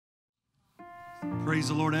Praise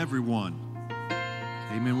the Lord, everyone.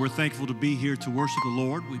 Amen. We're thankful to be here to worship the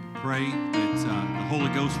Lord. We pray that the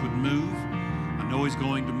Holy Ghost would move. I know He's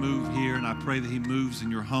going to move here, and I pray that He moves in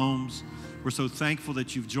your homes. We're so thankful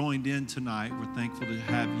that you've joined in tonight. We're thankful to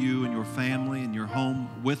have you and your family and your home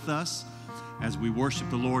with us as we worship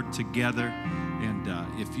the Lord together. And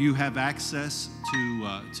if you have access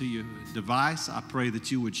to your device, I pray that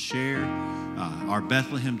you would share our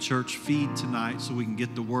Bethlehem Church feed tonight so we can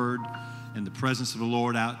get the word and the presence of the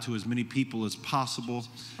Lord out to as many people as possible.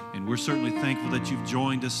 And we're certainly thankful that you've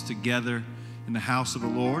joined us together in the house of the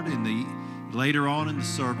Lord. Later on in the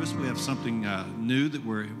service, we have something new that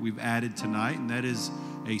we've added tonight, and that is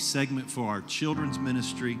a segment for our children's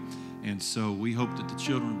ministry. And so we hope that the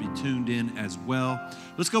children will be tuned in as well.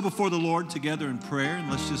 Let's go before the Lord together in prayer, and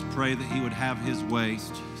let's just pray that He would have His way,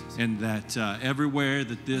 and that everywhere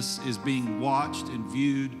that this is being watched and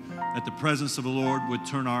viewed, that the presence of the Lord would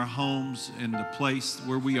turn our homes and the place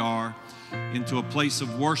where we are into a place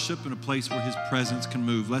of worship and a place where His presence can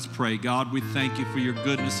move. Let's pray. God, we thank You for Your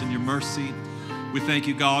goodness and Your mercy. We thank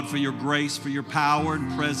You, God, for Your grace, for Your power and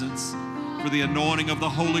presence, for the anointing of the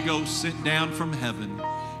Holy Ghost sent down from heaven.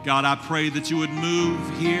 God, I pray that You would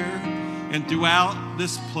move here and throughout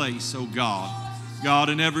this place, oh God. God,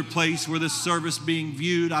 in every place where this service being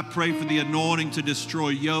viewed, I pray for the anointing to destroy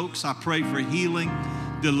yokes. I pray for healing,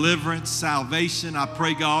 deliverance, salvation. I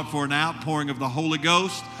pray, God, for an outpouring of the Holy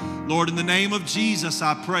Ghost. Lord, in the name of Jesus,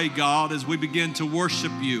 I pray, God, as we begin to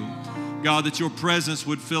worship You, God, that Your presence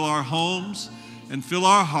would fill our homes and fill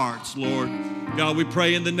our hearts, Lord. God, we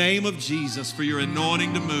pray in the name of Jesus for Your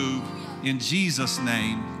anointing to move. In Jesus'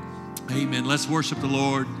 name, amen. Let's worship the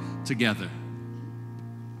Lord together.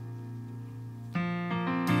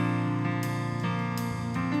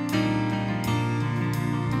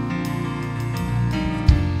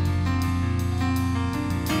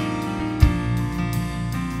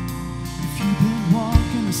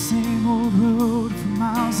 Road for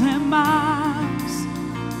miles and miles.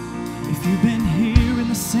 If you've been hearing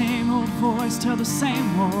the same old voice tell the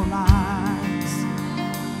same old lies,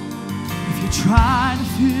 if you try to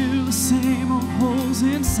fill the same old holes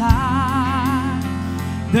inside,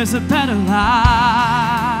 there's a better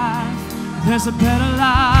life. There's a better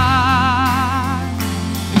life.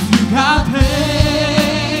 If you got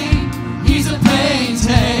pain, He's a pain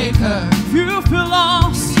taker. If you feel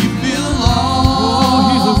lost,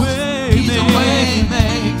 oh, He's a way. He's a way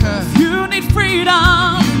maker. If you need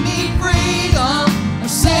freedom or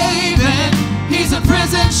saving, He's a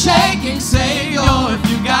prison shaking Savior. If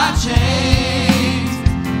you got chains,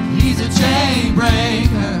 He's a chain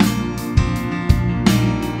breaker.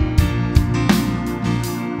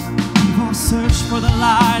 We've all searched for the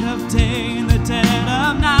light of day in the dead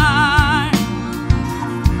of night.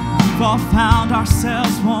 We've all found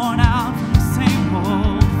ourselves worn out from the same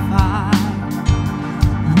old fight.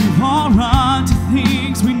 We've all run to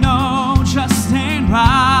things we know just ain't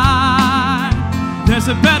right. There's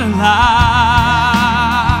a better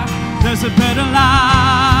life. There's a better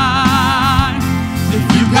life. If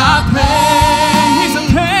you got pain, He's a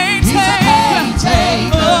pain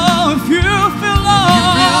taker. Oh, if you feel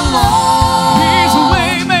lost, He's a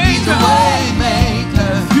way maker.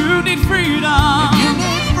 If you need freedom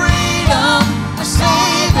or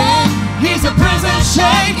saving, He's a prison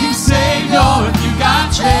shaking Savior. If you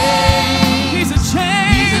got chains, He's a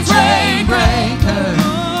chain breaker.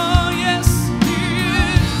 Oh, yes, He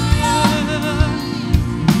is.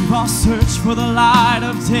 We've all searched for the light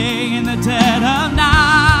of day in the dead of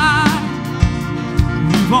night.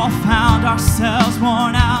 We've all found ourselves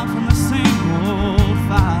worn out from the same old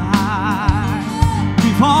fight.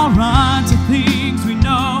 We've all run to things we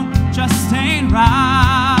know just ain't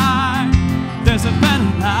right. There's a better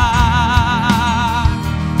life.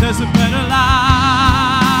 There's a better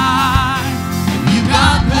life. If you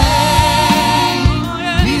got pain, oh,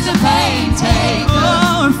 yeah. He's a pain taker.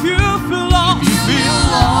 Oh, if you feel lost,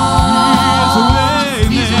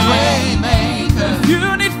 He's a way maker. If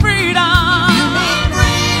you need freedom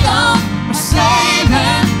or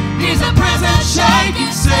saving, He's a prison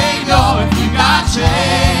shaking Savior. If you got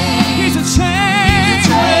chains, He's a chain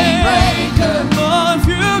breaker. Oh, if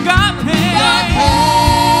you got pain,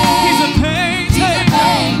 He's a pain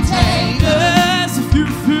taker. Yes, if you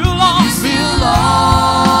feel lost,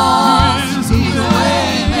 He's a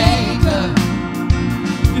way maker.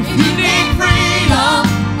 if you need freedom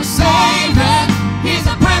or saving, He's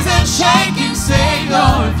a prison shaking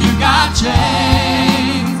Savior. If you got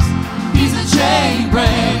chains, He's a chain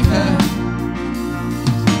breaker.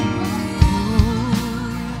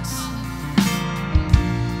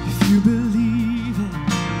 If you believe it,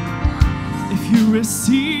 if you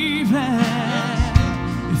receive it,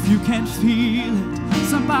 If you can feel it,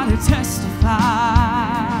 somebody testify.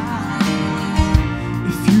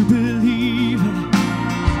 If you believe it,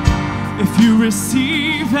 if you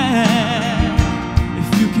receive it,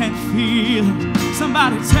 if you can feel it,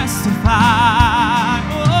 somebody testify.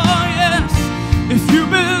 Oh yes, if you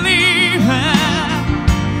believe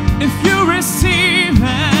it, if you receive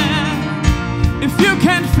it, if you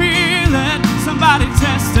can feel it, somebody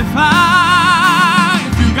testify.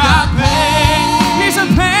 If you got pain, he's a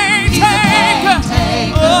pain taker.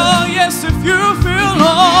 Oh yes, if you feel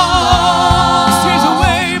lost, he's a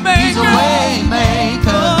way maker.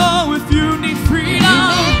 Oh, if you need freedom,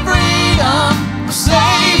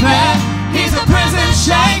 Savior, he's a prison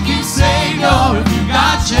shaking Savior. If you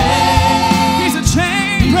got chains, he's a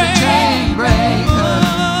chain breaker.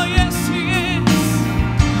 Oh yes, he is.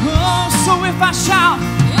 Oh, so if I shout,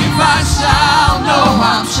 no,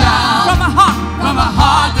 I'm shout from a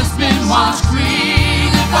heart that's been washed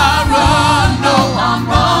clean. If I run, no, I'm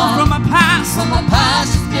run from a past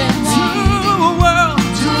that's been to a world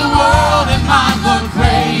it might look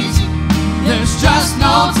crazy. There's just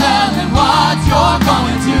no telling what you're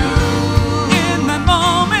going to do. in that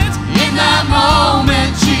moment. In that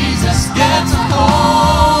moment, Jesus gets a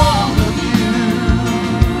hold of you.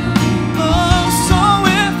 Oh, so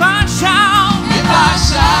if I shout,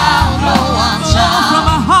 No, I'm shout from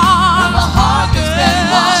a heart that's been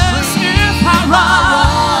washed clean. if I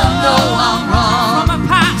run, No, I'm run from a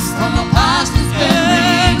past from the past that's been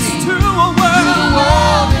yes, redeemed. to a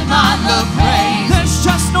world, It might look crazy. there's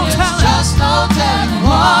just no There's telling just no telling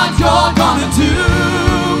what you're gonna do.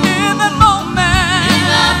 in that moment. In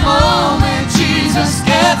that moment, Jesus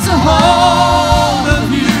gets a hold of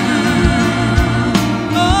you.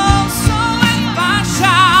 Oh, so if I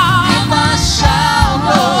shout,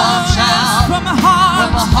 No, I'm shout from a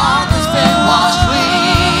heart that's been washed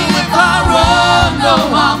clean. If I run, no,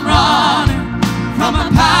 I'm running from a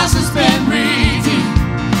past that's been redeemed.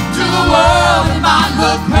 To the world, it might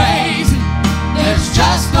look crazy. There's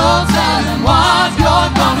just no telling what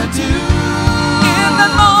you're gonna do. in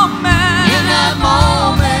that moment. In that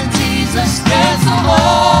moment, Jesus gets a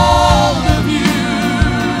hold of you.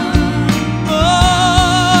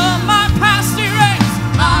 Oh, my past erased.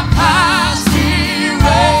 My past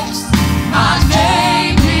erased, my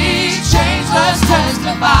name He changed. Let's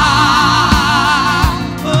testify.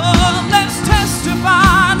 Oh, let's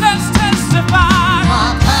testify, let's testify. My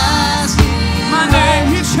past My name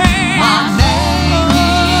He changed. my name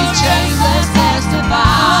He changed. Let's testify.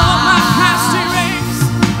 Oh, my past erased,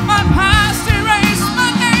 my past erased.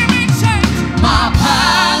 My name He changed. My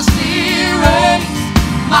past erased,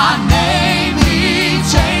 my name He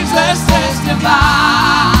changed. Let's testify.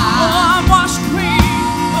 Oh, I'm washed clean.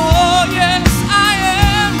 Oh, yes, I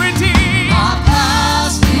am redeemed. My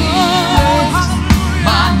past Oh, erased, hallelujah.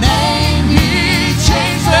 my name He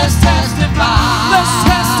changed. Let's testify. Let's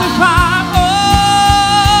testify.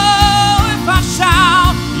 Oh, if I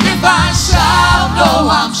shout, If I shout, no,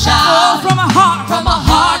 I'm oh, shout from a heart, from a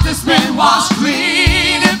heart that's been washed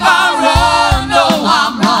clean. If I run, no,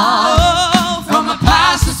 I'm run oh, from a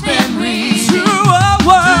past that's been to redeemed. a The world.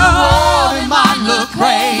 world, it might look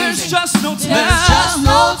crazy. There's just no There's just telling.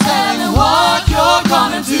 no telling what you're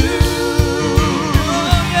gonna do.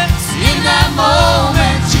 Oh, yes. In that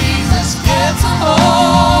moment, Jesus gets a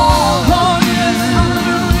hold Oh, of yes, you.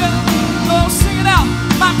 hallelujah. Oh, sing it out.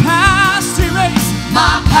 My past erased.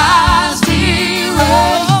 My past erased,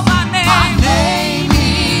 Oh, my name.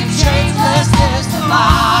 He changed. Let's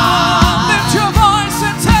testify. Lift your voice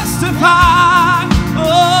and testify.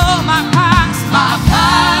 Oh, my past. My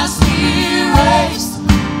past erased,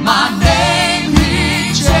 my name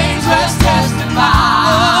He changed. Let's testify.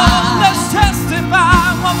 Oh, let's testify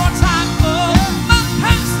one more time. Oh, my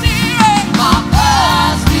past erased. My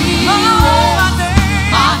past Oh, erased, my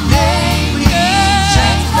name. my name He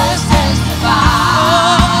changed. Let's testify.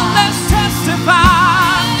 Oh, let's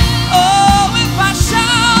testify. Oh, if I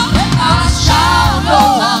shout, I shout, no,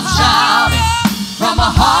 I'm shouting from a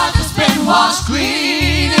heart that's been washed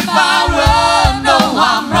clean. If I run, no,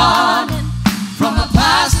 I'm running from the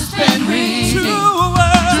past that's been to redeemed. a To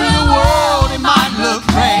the world, world, it might look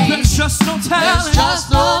crazy. there's just no There's telling.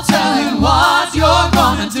 just no telling what you're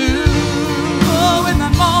gonna do. Oh, in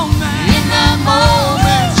that moment. In that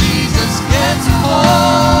moment, Jesus gets a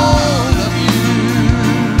hold of you.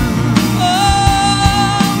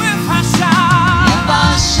 Oh, if I shout. If I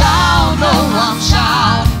shout, no, I'm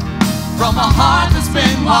shouting from a heart that's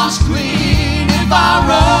been washed clean. If I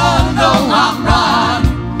run, no, I'm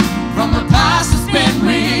running from the past that's been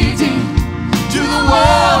redeemed. To the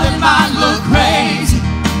world, it might look crazy.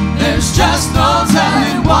 There's just no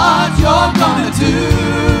telling what you're gonna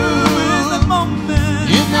do.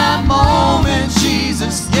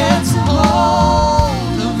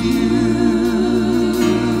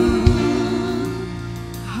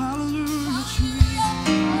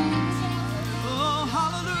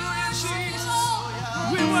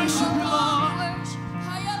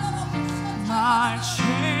 My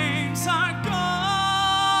chains are gone.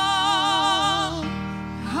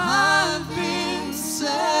 I've been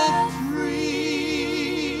set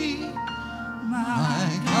free.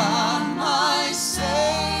 My God, my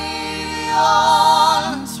Savior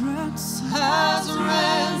has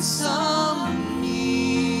ransomed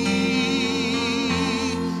me,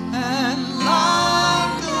 and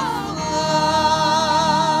like a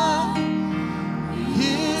flood,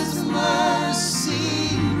 His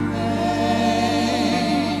mercy reigns,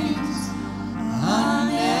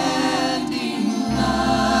 unending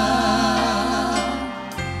love,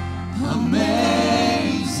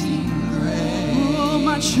 amazing grace. Oh,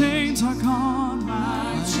 my chains are gone.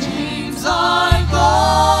 My Chains are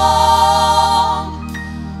gone.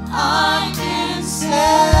 I've been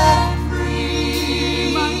set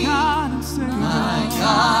free. My God and Savior My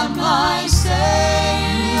God, my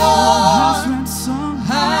Savior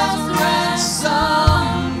has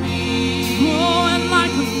ransomed me. me. Oh, and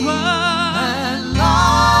like a flood, And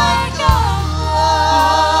like a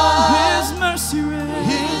flood, His mercy reigns.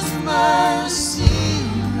 His mercy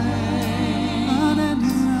reigns,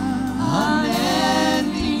 Unending love.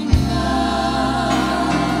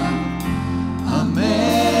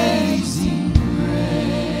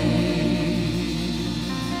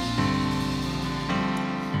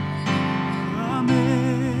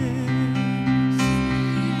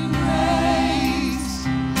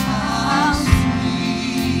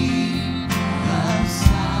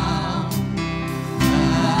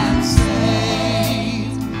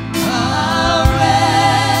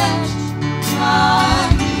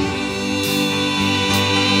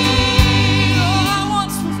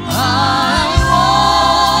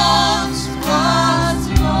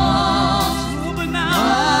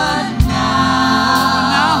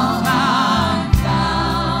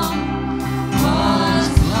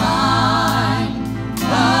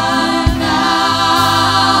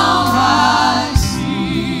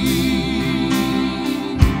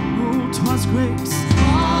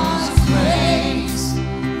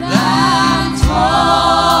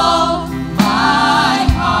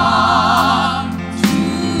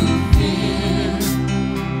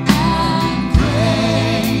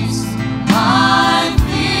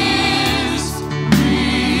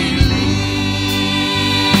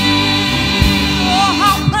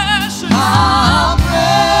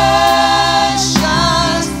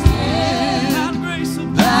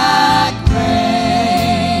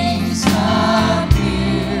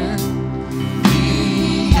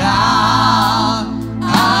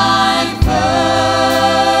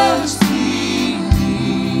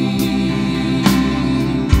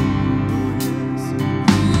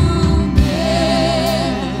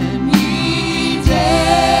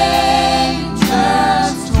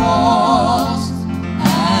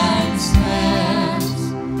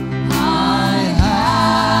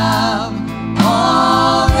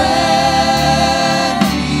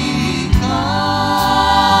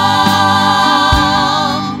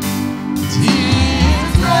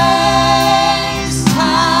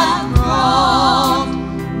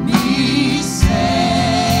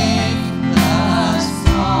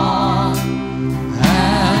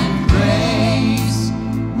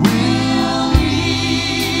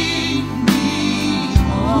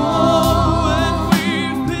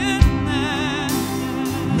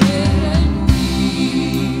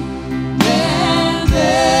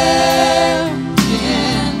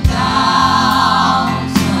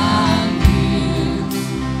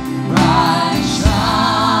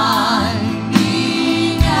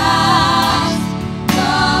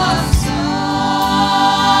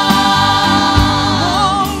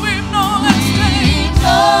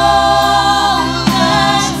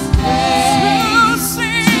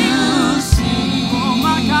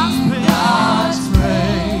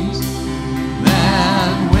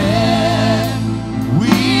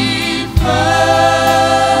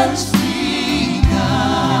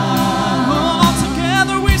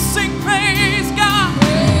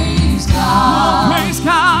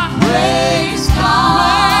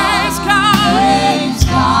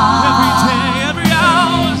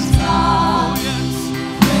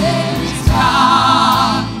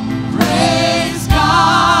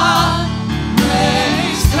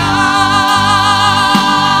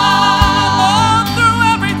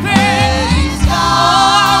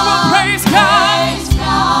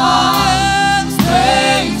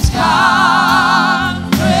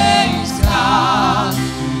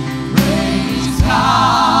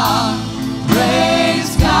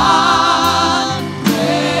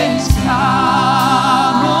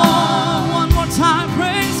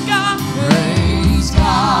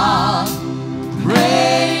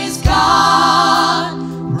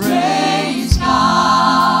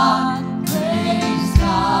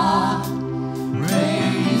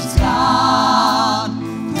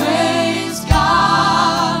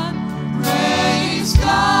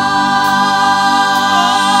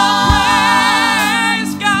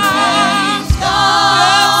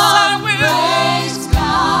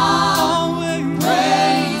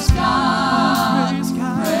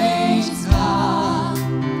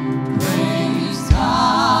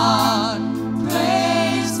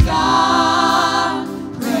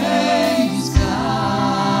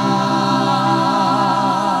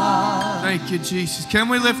 Jesus. Can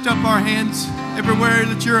we lift up our hands everywhere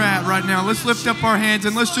that you're at right now? Let's lift up our hands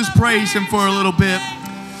and let's just praise Him for a little bit.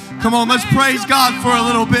 Come on, let's praise God for a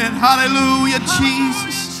little bit. Hallelujah,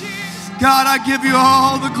 Jesus. God, I give you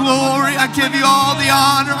all the glory. I give you all the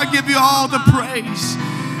honor. I give you all the praise.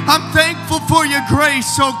 I'm thankful for your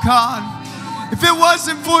grace, oh God. If it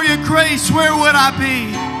wasn't for your grace, where would I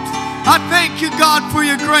be? I thank you, God, for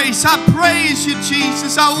your grace. I praise you,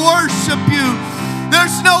 Jesus. I worship you.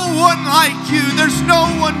 There's no one like you. There's no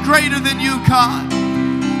one greater than you, God.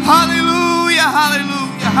 Hallelujah,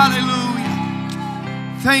 hallelujah,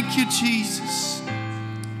 hallelujah. Thank you, Jesus.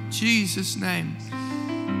 In Jesus' name.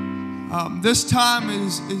 This time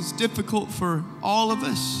is difficult for all of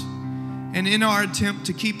us. And in our attempt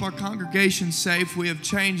to keep our congregation safe, we have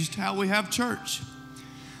changed how we have church.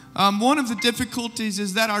 One of the difficulties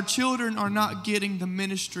is that our children are not getting the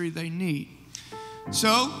ministry they need.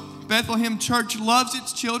 So, Bethlehem Church loves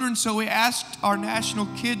its children, so we asked our National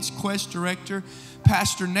Kids Quest director,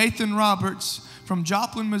 Pastor Nathan Roberts from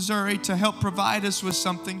Joplin, Missouri, to help provide us with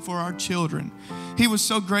something for our children. He was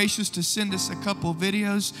so gracious to send us a couple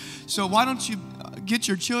videos. So why don't you get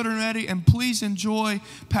your children ready and please enjoy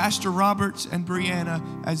Pastor Roberts and Brianna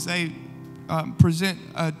as they present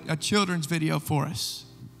a children's video for us.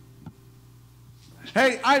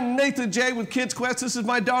 Hey, I'm Nathan J. with Kids Quest. This is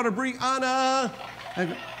my daughter, Brianna.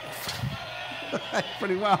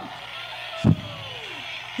 Pretty well.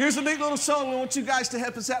 Here's a neat little song I want you guys to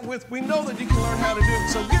help us out with. We know that you can learn how to do it,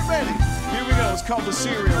 so get ready. Here we go. It's called the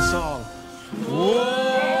Cereal Song.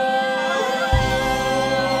 Whoa.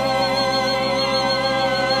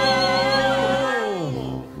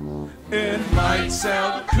 It might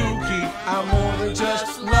sound kooky, I'm more than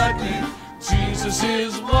just lucky. Jesus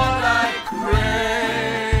is what I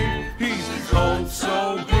crave. He's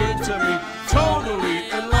so good to me, totally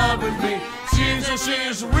in love with me. Jesus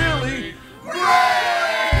is really great.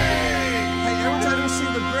 Hey, every time you see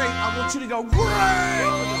the great, I want you to go, great. All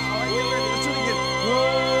right, get ready. Let's do it again.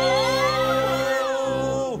 Whoa.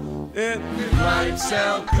 It might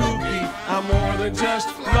sound kooky, I'm more than just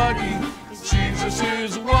lucky. Jesus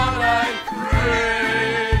is what I crave.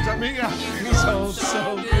 He's so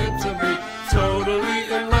good to me,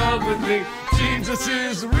 totally in love with me. Jesus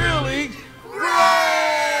is really great.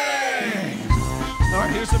 All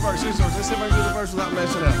right, here's the verse. Let's see if I can do the verse without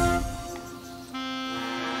messing up.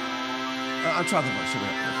 I'll try the verse.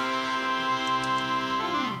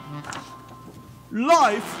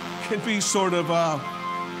 Life can be sort of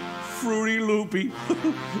fruity loopy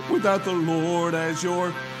without the Lord as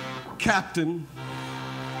your captain.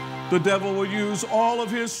 The devil will use all of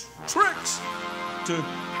his tricks to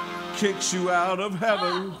kick you out of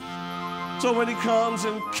heaven. So when he comes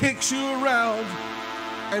and kicks you around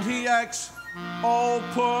and he acts all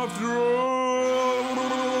puffed up,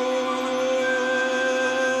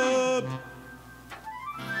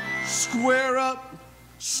 square up,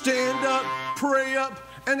 stand up, pray up,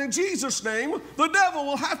 and in Jesus' name, the devil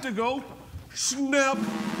will have to go snap,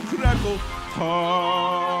 crackle,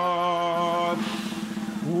 pop.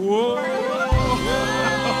 Whoa.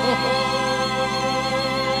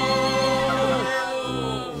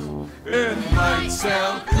 It might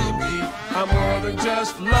sound kooky, I'm more than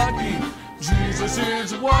just lucky. Jesus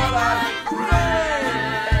is what I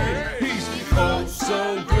crave. He's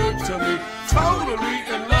so good to me, totally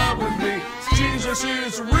in love with me. Jesus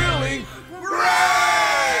is really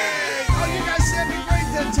great. Oh, you guys said me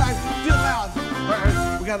great that time. Feel loud. All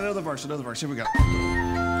right, we got another verse. Here we go.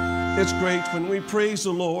 It's great when we praise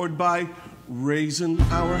the Lord by raising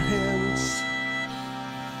our hands.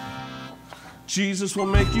 Jesus will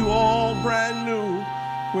make you all brand new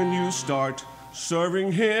when you start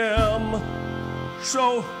serving Him.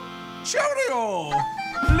 So, cheerio!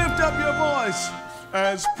 Lift up your voice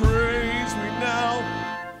as praise me now,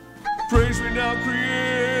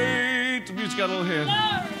 create. The music got a little head.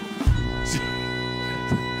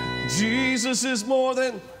 Jesus is more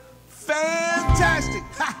than fantastic.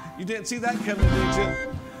 Ha! You didn't see that coming, did you?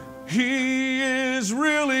 He is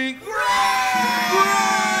really great.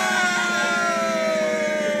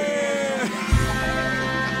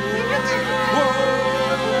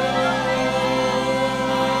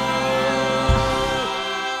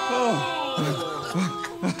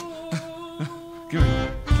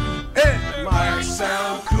 It might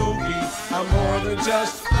sound kooky, I'm more than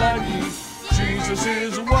just lucky. Jesus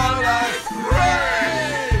is what I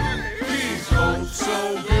crave. He's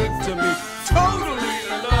so good to me, totally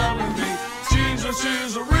in love with me. Jesus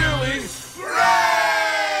is really great.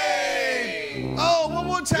 Oh, one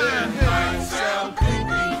more time. It might sound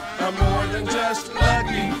kooky, I'm more than just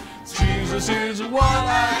lucky. Jesus is what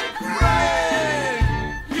I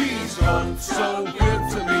crave. He's so good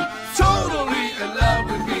to me, totally in love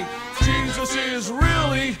with me. Jesus is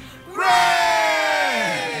really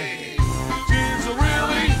great. Jesus is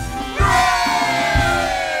really great.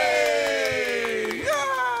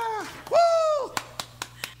 Yeah. Woo.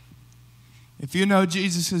 If you know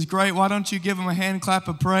Jesus is great, why don't you give him a hand clap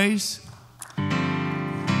of praise?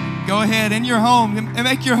 Go ahead in your home and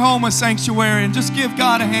make your home a sanctuary and just give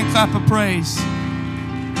God a hand clap of praise.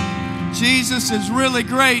 Jesus is really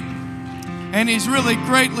great, and he's really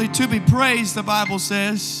greatly to be praised, the Bible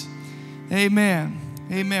says. Amen.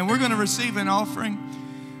 Amen. We're going to receive an offering.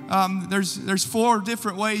 There's 4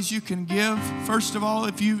 different ways you can give. First of all,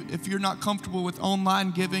 if you're not comfortable with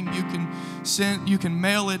online giving, you can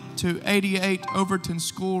mail it to 88 Overton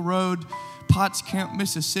School Road, Potts Camp,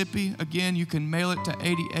 Mississippi. Again, you can mail it to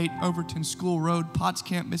 88 Overton School Road, Potts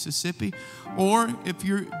Camp, Mississippi. Or if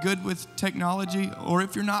you're good with technology, or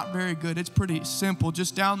if you're not very good, it's pretty simple.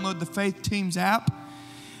 Just download the Faith Teams app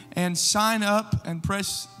and sign up and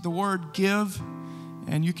press the word give,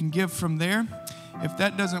 and you can give from there. If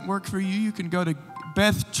that doesn't work for you, you can go to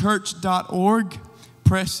bethchurch.org,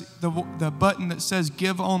 press the button that says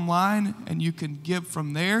give online, and you can give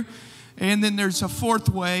from there. And then there's a 4th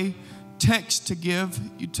way, text to give.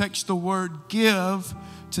 You text the word give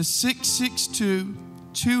to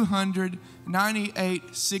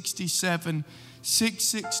 662-200-9867.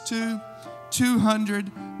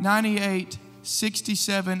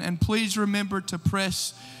 662-200-9867. And please remember to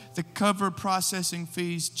press the cover processing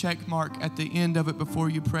fees check mark at the end of it before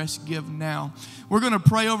you press give now. We're going to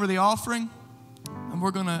pray over the offering, and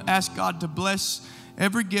we're going to ask God to bless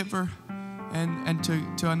every giver and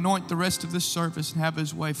to anoint the rest of this service and have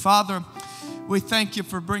his way. Father, we thank you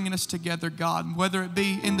for bringing us together, God. Whether it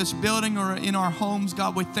be in this building or in our homes,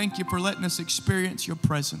 God, we thank you for letting us experience your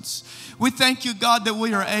presence. We thank you, God, that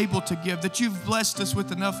we are able to give, that you've blessed us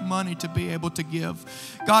with enough money to be able to give.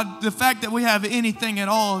 God, the fact that we have anything at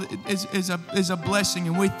all is a blessing,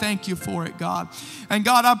 and we thank you for it, God. And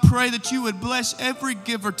God, I pray that you would bless every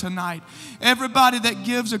giver tonight, everybody that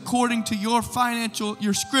gives according to your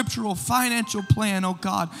scriptural financial plan, oh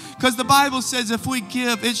God. Because the Bible says if we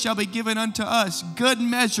give, it shall be given unto us. Good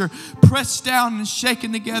measure, pressed down and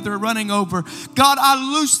shaken together, running over. God, I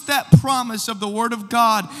loose that promise of the Word of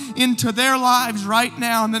God into their lives right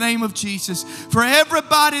now in the name of Jesus. For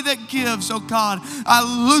everybody that gives, oh God, I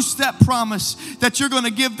loose that promise that you're going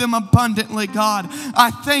to give them abundantly, God.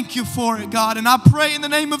 I thank you for it, God. And I pray in the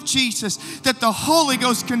name of Jesus that the Holy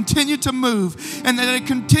Ghost continue to move and that it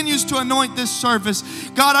continues to anoint this service.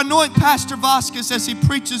 God, anoint Pastor Vazquez as he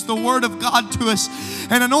preaches the Word of God to us,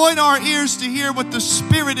 and anoint our ears to hear what the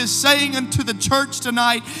Spirit is saying unto the church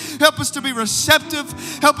tonight. Help us to be receptive.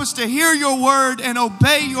 Help us to hear your word and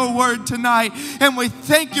obey your word tonight. And we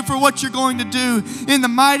thank you for what you're going to do in the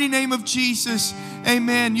mighty name of Jesus.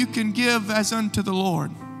 Amen. You can give as unto the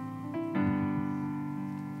Lord.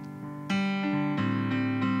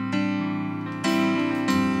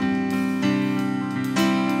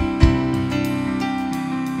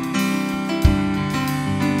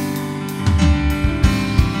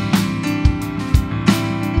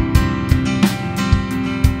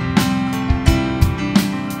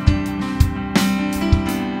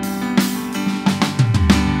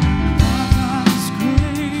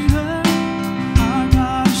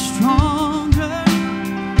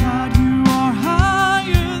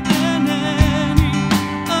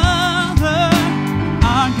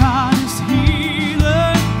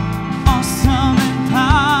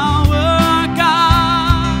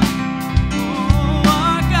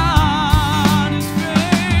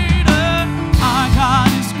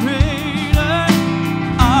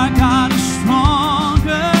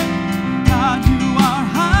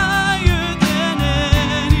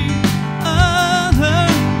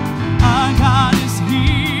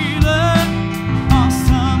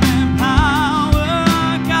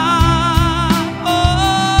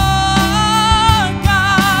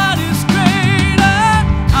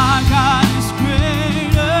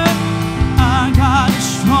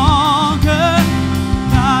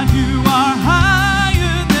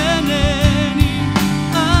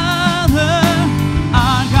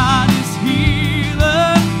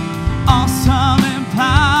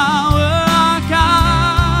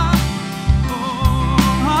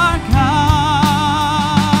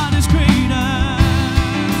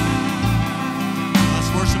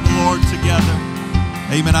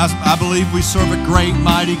 Amen. I believe we serve a great,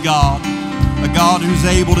 mighty God, a God who's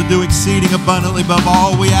able to do exceeding abundantly above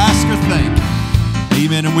all we ask or think.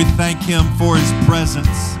 Amen. And we thank him for his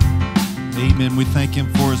presence. Amen. We thank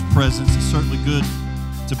him for his presence. It's certainly good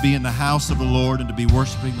to be in the house of the Lord and to be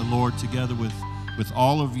worshiping the Lord together with with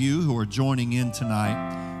all of you who are joining in tonight.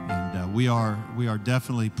 And we are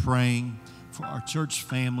definitely praying for our church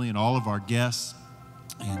family and all of our guests.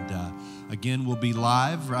 And again, we'll be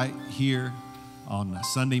live right here on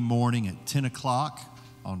Sunday morning at 10 o'clock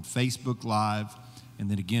on Facebook Live.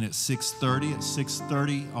 And then again at 6:30. At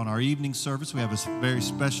 6:30 on our evening service, we have a very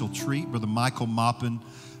special treat. Brother Michael Maupin,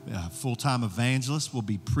 full-time evangelist, will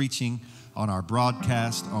be preaching on our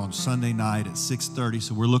broadcast on Sunday night at 6:30.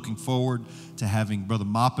 So we're looking forward to having Brother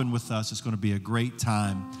Maupin with us. It's going to be a great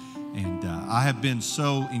time. And I have been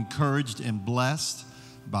so encouraged and blessed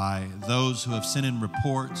by those who have sent in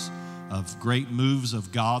reports of great moves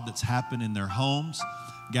of God that's happened in their homes,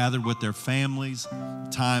 gathered with their families,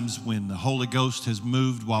 times when the Holy Ghost has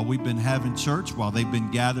moved while we've been having church, while they've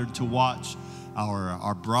been gathered to watch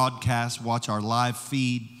our broadcast, watch our live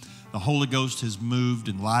feed. The Holy Ghost has moved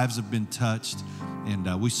and lives have been touched.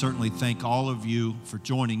 And we certainly thank all of you for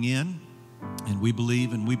joining in. And we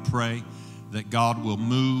believe and we pray that God will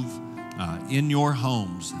move in your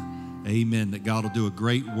homes. Amen. That God will do a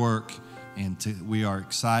great work. And we are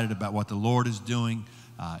excited about what the Lord is doing.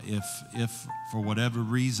 If for whatever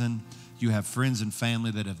reason you have friends and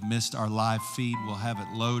family that have missed our live feed, we'll have it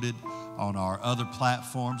loaded on our other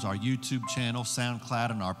platforms, our YouTube channel,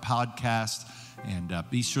 SoundCloud, and our podcast. And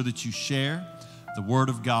be sure that you share the Word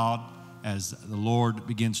of God as the Lord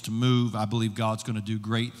begins to move. I believe God's going to do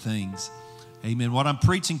great things. Amen. What I'm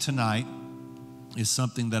preaching tonight is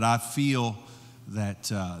something that I feel that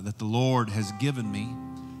the Lord has given me.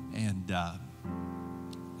 And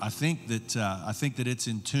I think that it's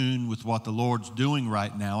in tune with what the Lord's doing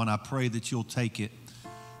right now, and I pray that you'll take it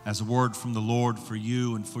as a word from the Lord for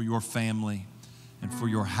you and for your family and for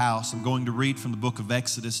your house. I'm going to read from the book of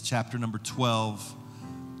Exodus, chapter number 12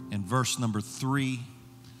 and verse number 3,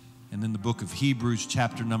 and then the book of Hebrews,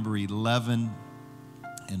 chapter number 11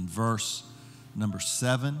 and verse number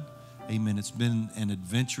 7. Amen. It's been an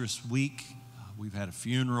adventurous week. We've had a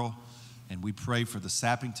funeral. And we pray for the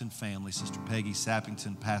Sappington family. Sister Peggy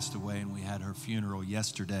Sappington passed away, and we had her funeral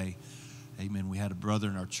yesterday. Amen. We had a brother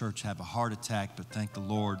in our church have a heart attack, but thank the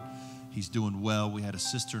Lord, he's doing well. We had a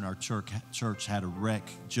sister in our church had a wreck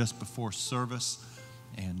just before service,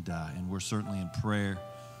 and we're certainly in prayer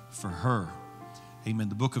for her. Amen.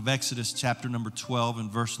 The book of Exodus, chapter number 12 and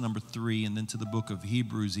verse number 3, and then to the book of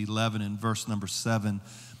Hebrews 11 and verse number 7.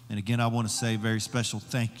 And again, I want to say a very special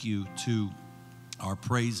thank you to our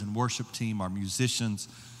praise and worship team, our musicians,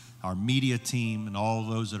 our media team, and all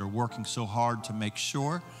those that are working so hard to make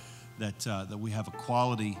sure that we have a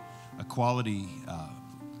quality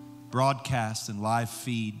broadcast and live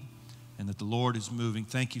feed, and that the Lord is moving.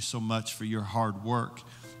 Thank you so much for your hard work.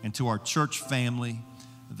 And to our church family,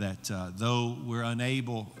 that though we're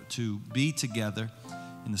unable to be together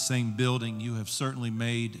in the same building, you have certainly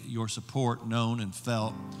made your support known and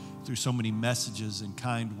felt through so many messages and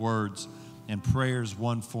kind words and prayers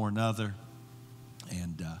one for another.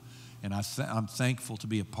 And I'm thankful to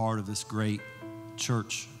be a part of this great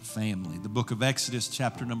church family. The book of Exodus,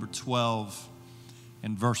 chapter number 12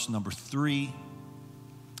 and verse number 3,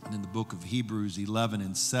 and then the book of Hebrews 11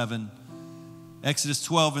 and 7. Exodus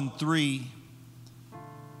 12 and 3,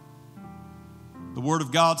 the word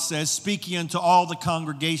of God says, speaking unto all the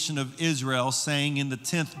congregation of Israel, saying, in the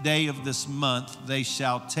 10th day of this month they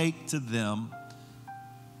shall take to them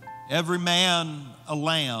every man a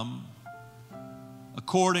lamb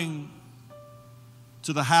according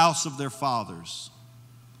to the house of their fathers,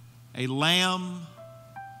 a lamb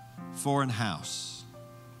for an house,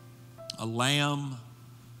 a lamb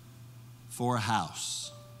for a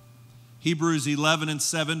house. Hebrews 11 and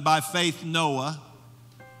 7, by faith Noah,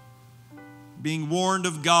 being warned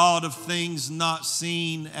of God of things not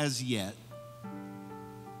seen as yet,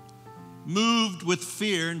 moved with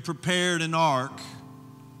fear and prepared an ark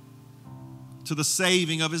to the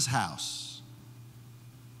saving of his house,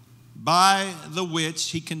 by the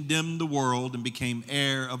which he condemned the world and became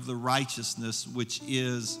heir of the righteousness which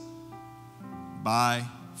is by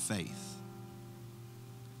faith.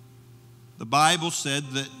 The Bible said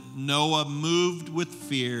that Noah moved with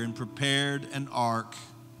fear and prepared an ark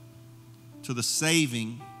to the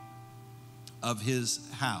saving of his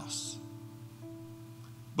house.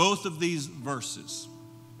 Both of these verses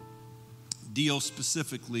deal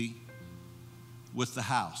specifically with the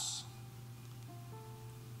house.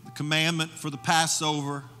 The commandment for the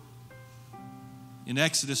Passover in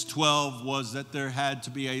Exodus 12 was that there had to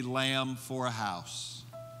be a lamb for a house.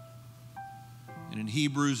 And in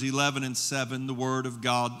Hebrews 11 and 7, the Word of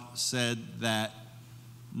God said that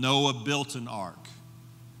Noah built an ark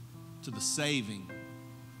to the saving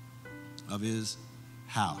of his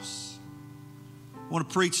house. I want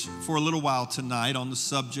to preach for a little while tonight on the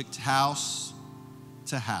subject house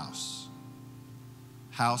to house.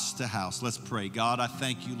 House to house. Let's pray. God, I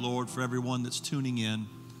thank you, Lord, for everyone that's tuning in.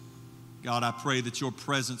 God, I pray that your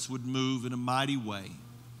presence would move in a mighty way.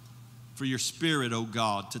 For your Spirit, oh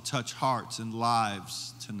God, to touch hearts and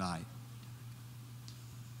lives tonight.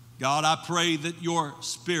 God, I pray that your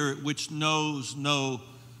Spirit, which knows no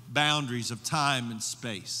boundaries of time and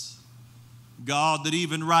space, God, that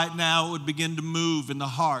even right now it would begin to move in the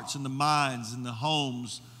hearts and the minds and the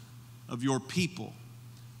homes of your people.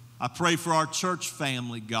 I pray for our church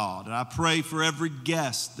family, God, and I pray for every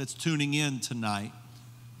guest that's tuning in tonight.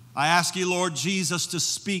 I ask you, Lord Jesus, to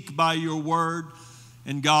speak by your word,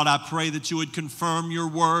 and God, I pray that you would confirm your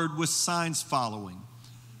word with signs following.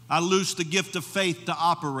 I loose the gift of faith to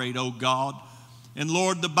operate, oh God, and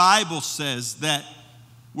Lord, the Bible says that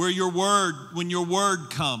when your word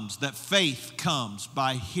comes, that faith comes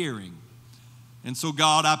by hearing. And so,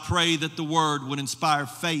 God, I pray that the word would inspire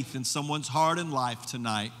faith in someone's heart and life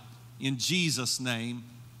tonight. In Jesus' name.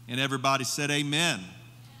 And everybody said amen.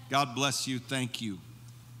 God bless you. Thank you.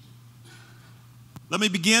 Let me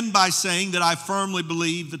begin by saying that I firmly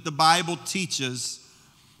believe that the Bible teaches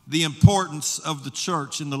the importance of the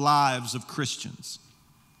church in the lives of Christians.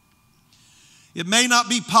 It may not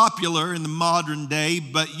be popular in the modern day,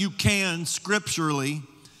 but you can scripturally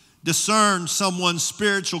discern someone's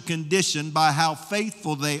spiritual condition by how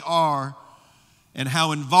faithful they are and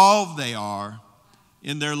how involved they are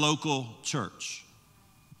in their local church.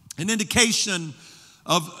 An indication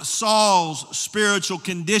of Saul's spiritual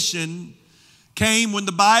condition came when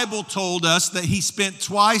the Bible told us that he spent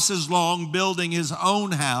twice as long building his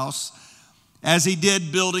own house as he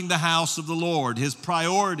did building the house of the Lord. His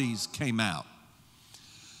priorities came out.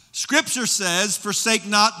 Scripture says, forsake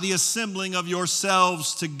not the assembling of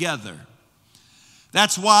yourselves together.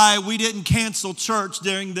 That's why we didn't cancel church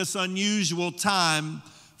during this unusual time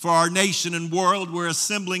for our nation and world. We're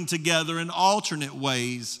assembling together in alternate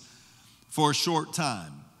ways for a short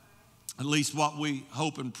time. At least what we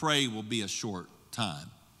hope and pray will be a short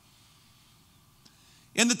time.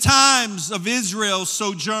 In the times of Israel's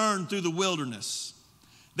sojourn through the wilderness,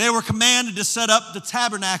 they were commanded to set up the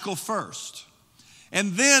tabernacle first,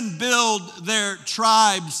 and then build their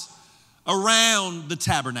tribes around the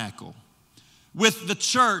tabernacle with the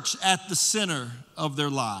church at the center of their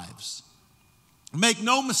lives. Make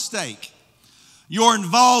no mistake, your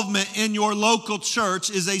involvement in your local church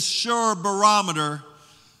is a sure barometer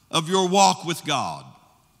of your walk with God.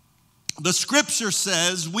 The scripture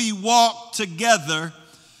says we walk together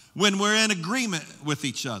when we're in agreement with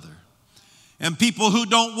each other. And people who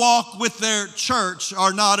don't walk with their church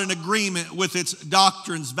are not in agreement with its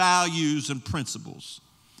doctrines, values, and principles.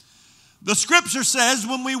 The scripture says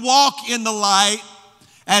when we walk in the light,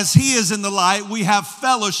 as he is in the light, we have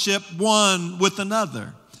fellowship one with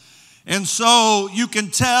another. And so you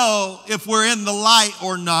can tell if we're in the light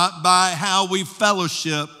or not by how we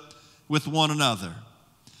fellowship with one another.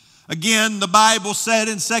 Again, the Bible said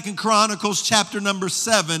in 2 Chronicles chapter number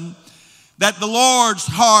 7, that the Lord's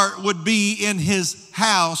heart would be in his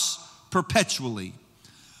house perpetually.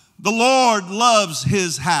 The Lord loves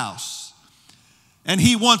his house, and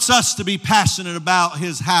he wants us to be passionate about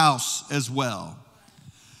his house as well.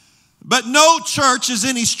 But no church is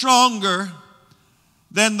any stronger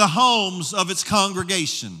than the homes of its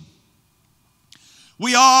congregation.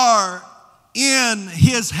 We are in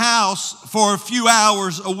his house for a few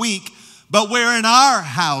hours a week, but we're in our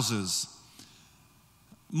houses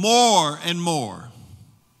more and more.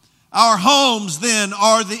 Our homes then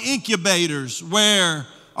are the incubators where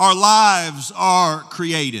our lives are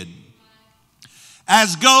created.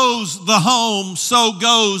 As goes the home, so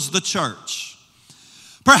goes the church.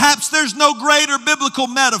 Perhaps there's no greater biblical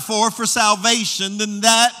metaphor for salvation than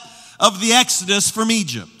that of the Exodus from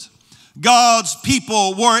Egypt. God's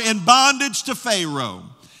people were in bondage to Pharaoh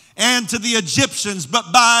and to the Egyptians,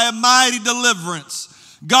 but by a mighty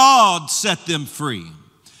deliverance, God set them free.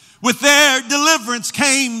 With their deliverance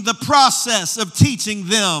came the process of teaching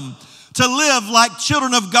them to live like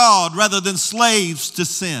children of God rather than slaves to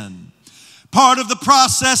sin. Part of the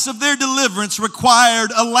process of their deliverance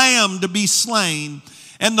required a lamb to be slain,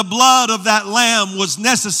 and the blood of that lamb was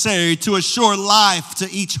necessary to assure life to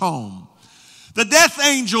each home. The death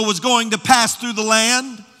angel was going to pass through the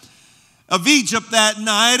land of Egypt that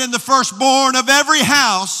night, and the firstborn of every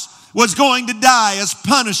house was going to die as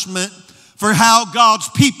punishment for how God's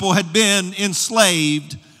people had been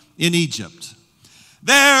enslaved in Egypt.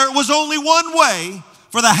 There was only one way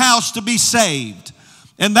for the house to be saved,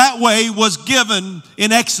 and that way was given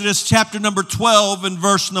in Exodus chapter number 12 and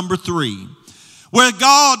verse number 3. where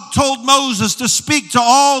God told Moses to speak to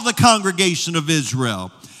all the congregation of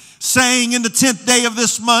Israel, saying, in the 10th day of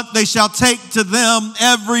this month they shall take to them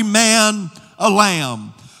every man a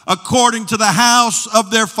lamb, according to the house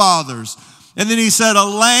of their fathers. And then he said, a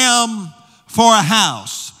lamb for a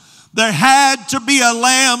house. There had to be a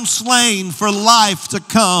lamb slain for life to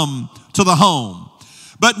come to the home.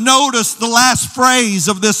 But notice the last phrase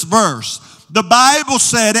of this verse. The Bible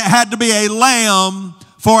said it had to be a lamb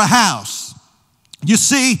for a house. You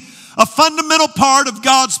see, a fundamental part of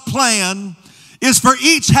God's plan is for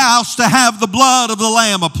each house to have the blood of the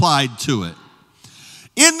lamb applied to it.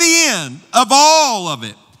 In the end of all of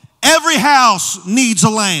it, every house needs a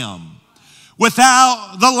lamb.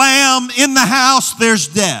 Without the lamb in the house, there's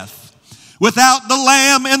death. Without the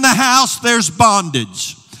lamb in the house, there's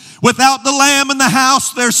bondage. Without the lamb in the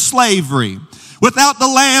house, there's slavery. Without the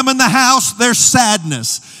lamb in the house, there's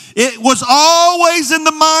sadness. It was always in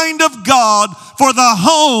the mind of God for the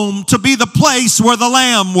home to be the place where the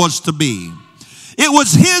lamb was to be. It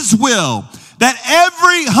was his will that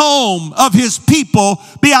every home of his people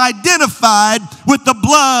be identified with the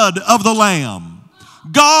blood of the lamb.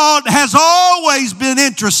 God has always been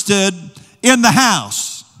interested in the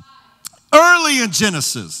house. Early in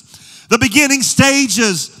Genesis, the beginning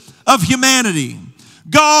stages of humanity,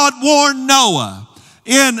 God warned Noah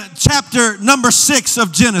in chapter number 6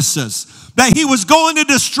 of Genesis that he was going to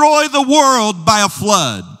destroy the world by a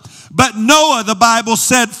flood. But Noah, the Bible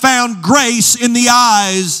said, found grace in the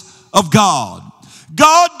eyes of God.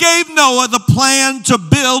 God gave Noah the plan to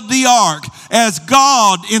build the ark as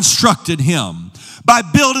God instructed him. By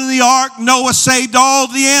building the ark, Noah saved all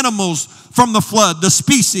the animals from the flood, the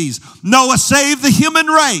species. Noah saved the human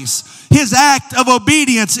race. His act of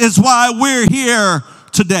obedience is why we're here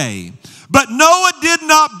today. But Noah did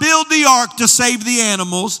not build the ark to save the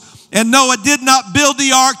animals, and Noah did not build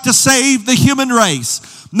the ark to save the human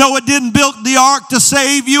race. Noah didn't build the ark to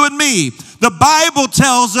save you and me. The Bible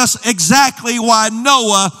tells us exactly why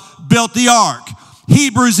Noah built the ark.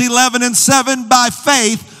 Hebrews 11:7, by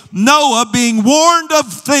faith, Noah, being warned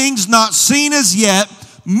of things not seen as yet,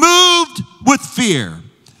 moved with fear,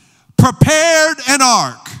 prepared an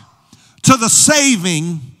ark to the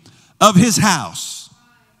saving of his house.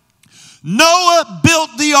 Noah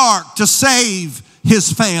built the ark to save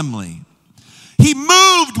his family. He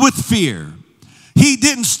moved with fear. He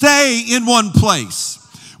didn't stay in one place.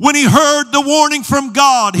 When he heard the warning from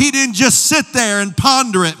God, he didn't just sit there and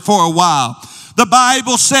ponder it for a while. The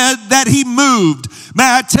Bible said that he moved. May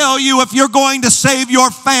I tell you, if you're going to save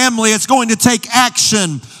your family, it's going to take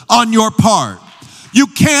action on your part. You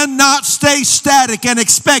cannot stay static and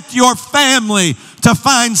expect your family to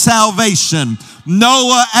find salvation.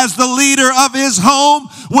 Noah, as the leader of his home,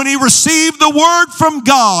 when he received the word from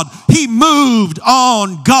God, he moved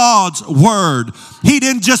on God's word. He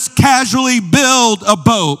didn't just casually build a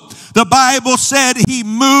boat. The Bible said he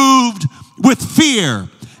moved with fear.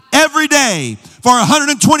 Every day for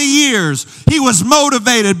 120 years, he was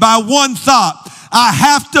motivated by one thought: I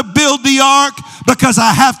have to build the ark because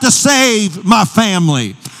I have to save my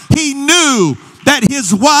family. He knew that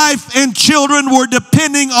his wife and children were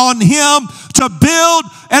depending on him to build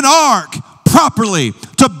an ark properly,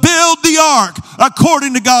 to build the ark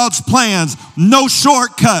according to God's plans. No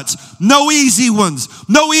shortcuts, no easy ones,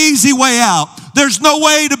 no easy way out. There's no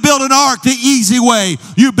way to build an ark the easy way.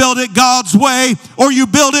 You build it God's way, or you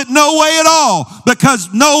build it no way at all,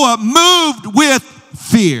 because Noah moved with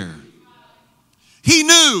fear. He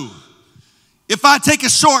knew, if I take a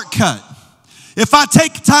shortcut, if I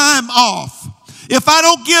take time off, if I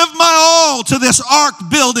don't give my all to this ark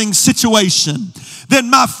building situation, then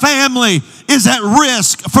my family is at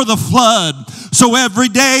risk for the flood. So every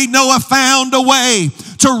day Noah found a way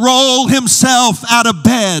to roll himself out of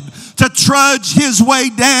bed, to trudge his way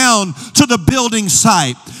down to the building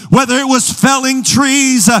site. Whether it was felling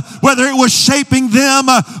trees, whether it was shaping them,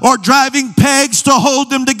 or driving pegs to hold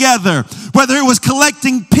them together, whether it was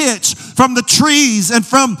collecting pitch from the trees and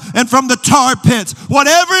from the tar pits,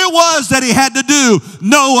 whatever it was that he had to do,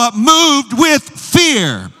 Noah moved with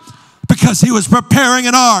fear because he was preparing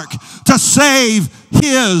an ark to save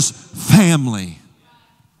his family.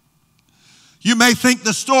 You may think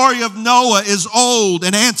the story of Noah is old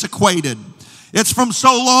and antiquated. It's from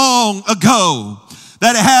so long ago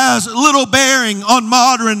that it has little bearing on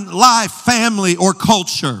modern life, family, or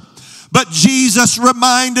culture. But Jesus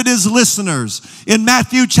reminded his listeners in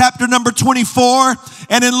Matthew chapter number 24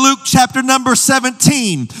 and in Luke chapter number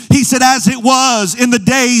 17. He said, as it was in the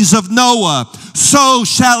days of Noah, so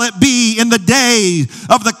shall it be in the day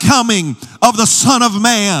of the coming of the Son of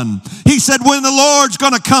Man. He said, when the Lord's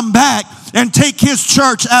going to come back, and take his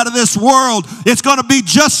church out of this world, it's going to be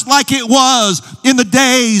just like it was in the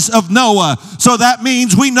days of Noah. So that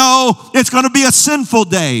means we know it's going to be a sinful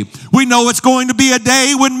day. We know it's going to be a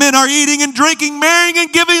day when men are eating and drinking, marrying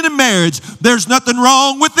and giving in marriage. There's nothing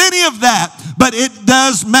wrong with any of that. But it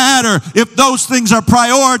does matter if those things are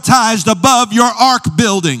prioritized above your ark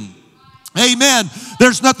building. Amen.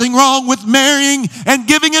 There's nothing wrong with marrying and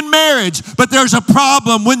giving in marriage, but there's a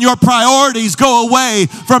problem when your priorities go away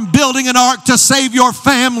from building an ark to save your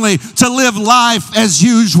family, to live life as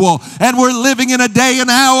usual. And we're living in a day and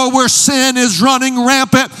hour where sin is running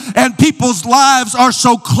rampant and people's lives are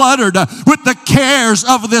so cluttered with the cares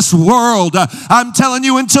of this world. I'm telling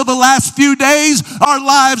you, until the last few days, our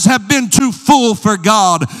lives have been too full for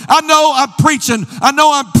God. I know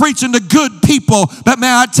I'm preaching to good people, but may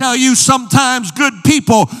I tell you, sometimes good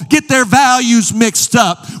people get their values mixed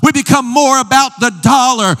up. We become more about the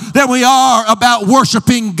dollar than we are about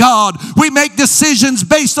worshiping God. We make decisions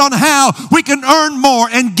based on how we can earn more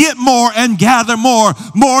and get more and gather more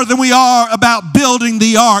than we are about building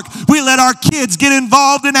the ark. We let our kids get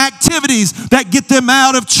involved in activities that get them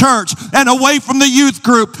out of church and away from the youth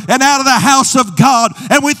group and out of the house of God.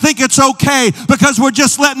 And we think it's okay because we're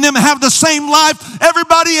just letting them have the same life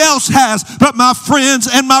everybody else has. But my friends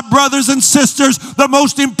and my brothers and sisters, the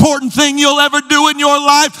most important thing you'll ever do in your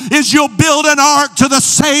life is you'll build an ark to the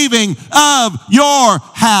saving of your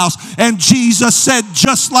house. And Jesus said,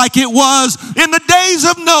 just like it was in the days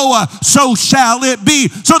of Noah, so shall it be.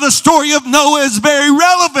 So the story of Noah is very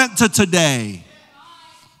relevant to today.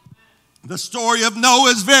 The story of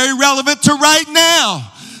Noah is very relevant to right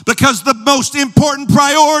now, because the most important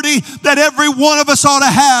priority that every one of us ought to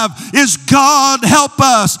have is God help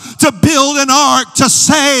us to build an ark to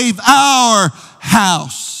save our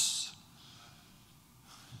house.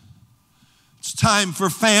 It's time for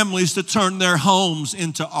families to turn their homes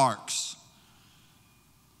into arks.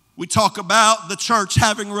 We talk about the church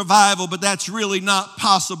having revival, but that's really not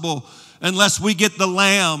possible unless we get the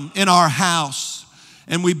Lamb in our house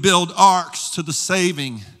and we build arks to the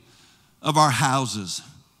saving of our houses.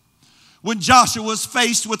 When Joshua was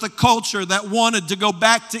faced with a culture that wanted to go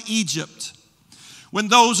back to Egypt, when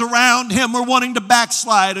those around him were wanting to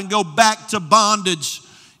backslide and go back to bondage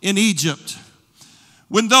in Egypt,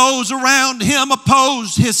 when those around him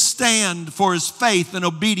opposed his stand for his faith and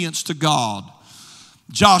obedience to God,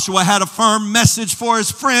 Joshua had a firm message for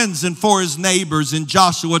his friends and for his neighbors in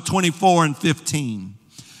Joshua 24 and 15.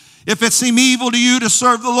 If it seem evil to you to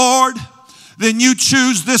serve the Lord, then you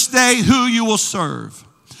choose this day who you will serve.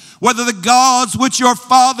 Whether the gods which your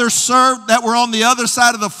fathers served that were on the other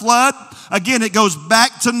side of the flood, again it goes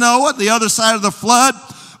back to Noah, the other side of the flood,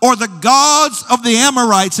 or the gods of the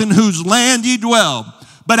Amorites in whose land ye dwell.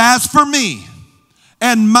 But as for me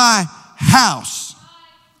and my house,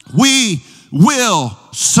 we will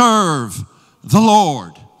serve the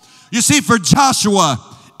Lord. You see, for Joshua,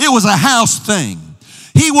 it was a house thing.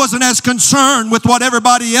 He wasn't as concerned with what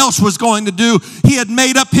everybody else was going to do. He had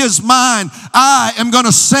made up his mind. I am going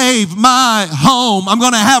to save my home. I'm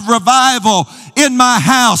going to have revival in my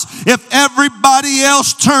house. If everybody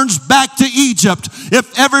else turns back to Egypt,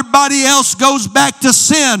 if everybody else goes back to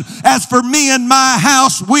sin, as for me and my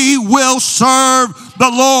house, we will serve the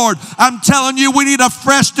Lord. I'm telling you, we need a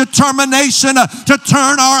fresh determination to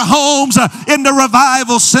turn our homes into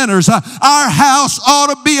revival centers. Our house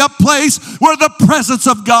ought to be a place where the presence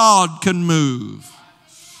of God can move.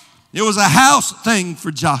 It was a house thing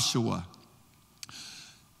for Joshua.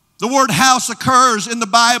 The word house occurs in the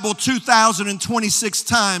Bible 2,026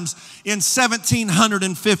 times in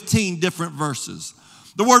 1,715 different verses.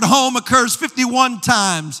 The word home occurs 51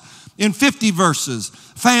 times in 50 verses.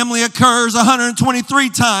 Family occurs 123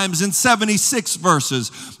 times in 76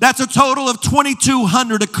 verses. That's a total of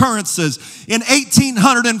 2,200 occurrences in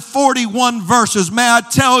 1,841 verses. May I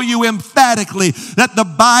tell you emphatically that the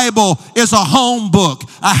Bible is a home book,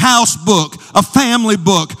 a house book, a family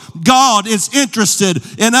book. God is interested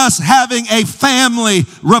in us having a family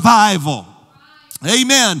revival.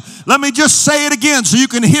 Amen. Let me just say it again so you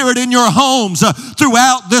can hear it in your homes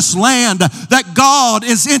throughout this land, that God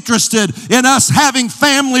is interested in us having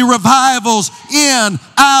family revivals in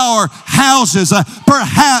our houses.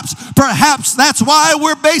 Perhaps that's why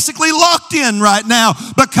we're basically locked in right now,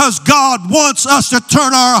 because God wants us to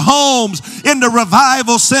turn our homes into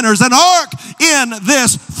revival centers, an ark in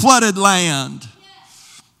this flooded land.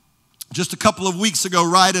 Just a couple of weeks ago,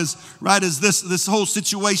 right as this whole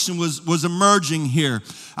situation was emerging here,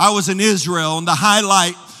 I was in Israel, and the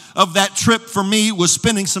highlight of that trip for me was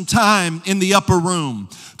spending some time in the upper room.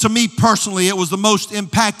 To me personally, it was the most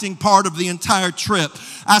impacting part of the entire trip.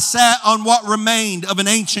 I sat on what remained of an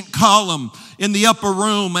ancient column in the upper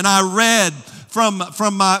room, and I read from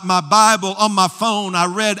my Bible on my phone. I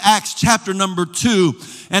read Acts chapter number 2.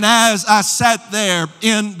 And as I sat there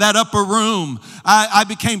in that upper room, I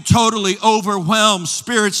became totally overwhelmed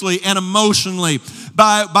spiritually and emotionally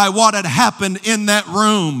by what had happened in that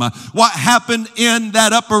room. What happened in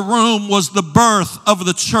that upper room was the birth of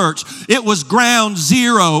the church. It was ground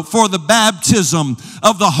zero for the baptism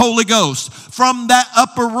of the Holy Ghost. From that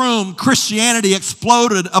upper room, Christianity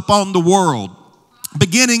exploded upon the world,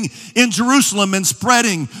 beginning in Jerusalem and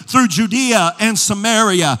spreading through Judea and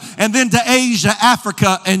Samaria, and then to Asia,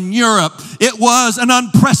 Africa, and Europe. It was an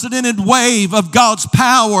unprecedented wave of God's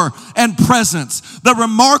power and presence. The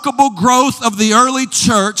remarkable growth of the early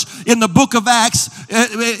church in the book of Acts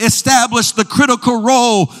established the critical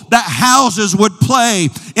role that houses would play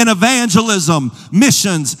in evangelism,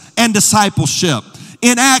 missions, and discipleship.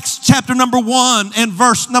 In Acts chapter number 1 and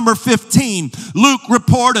verse number 15, Luke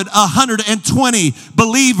reported 120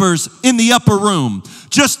 believers in the upper room.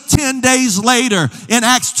 Just 10 days later, in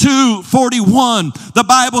Acts 2:41, the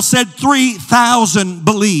Bible said 3,000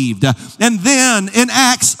 believed. And then in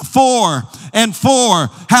Acts 4:4,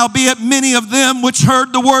 howbeit many of them which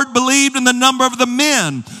heard the word believed, and the number of the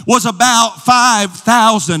men was about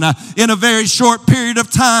 5,000. In a very short period of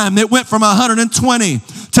time, it went from 120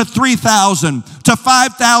 to 3,000 to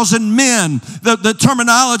 5,000 men. The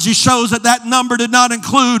terminology shows that number did not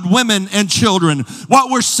include women and children. What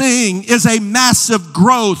we're seeing is a massive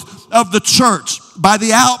growth of the church by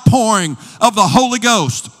the outpouring of the Holy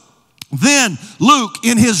Ghost. Then Luke,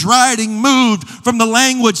 in his writing, moved from the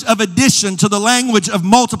language of addition to the language of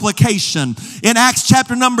multiplication. In Acts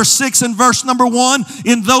chapter number 6 and verse number 1,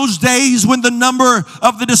 in those days when the number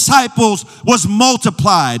of the disciples was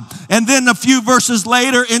multiplied. And then a few verses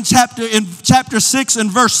later in chapter 6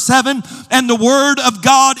 and verse 7, and the word of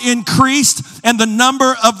God increased, and the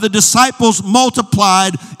number of the disciples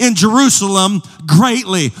multiplied in Jerusalem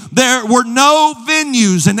greatly. There were no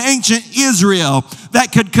venues in ancient Israel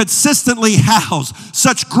that could consistently house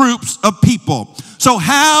such groups of people. So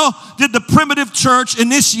how did the primitive church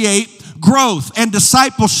initiate growth and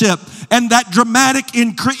discipleship and that dramatic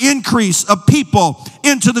increase of people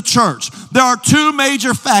into the church? There are two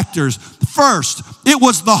major factors. First, it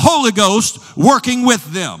was the Holy Ghost working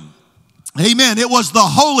with them. Amen. It was the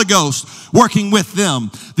Holy Ghost working with them.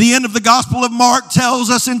 The end of the Gospel of Mark tells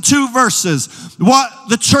us in 2 verses what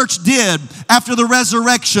the church did after the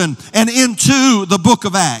resurrection and into the book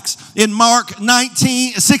of Acts. In Mark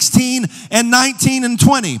 16 and 19 and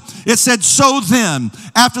 20, it said, so then,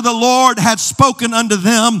 after the Lord had spoken unto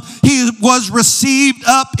them, he was received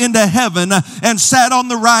up into heaven and sat on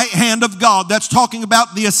the right hand of God. That's talking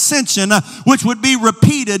about the ascension, which would be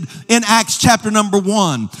repeated in Acts chapter number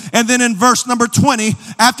 1. And then in verse number 20,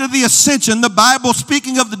 after the ascension, the Bible,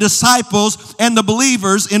 speaking of the disciples and the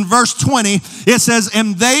believers, in verse 20, it says,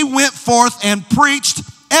 and they went forth and preached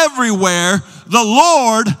everywhere, the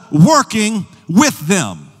Lord working with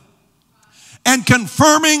them and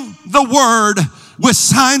confirming the word with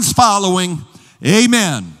signs following.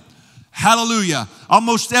 Amen. Hallelujah.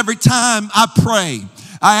 Almost every time I pray,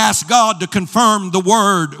 I ask God to confirm the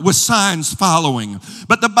word with signs following.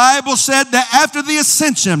 But the Bible said that after the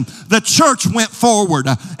ascension, the church went forward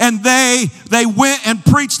and they went and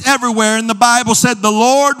preached everywhere. And the Bible said the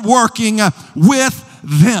Lord working with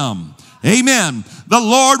them. Amen. The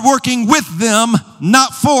Lord working with them,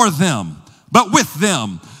 not for them, but with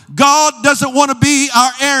them. God doesn't want to be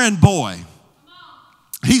our errand boy.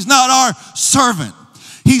 He's not our servant.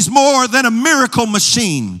 He's more than a miracle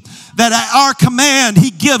machine that at our command,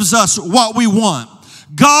 he gives us what we want.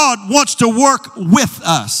 God wants to work with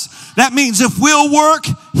us. That means if we'll work,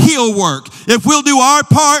 he'll work. If we'll do our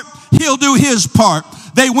part, he'll do his part.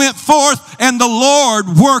 They went forth and the Lord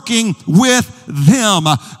working with them.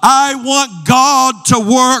 I want God to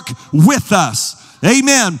work with us.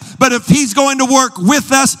 Amen. But if he's going to work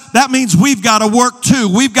with us, that means we've got to work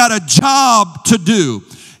too. We've got a job to do.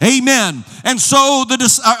 Amen. And so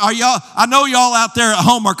are y'all, I know y'all out there at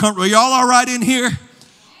home are comfortable. Are y'all all right in here?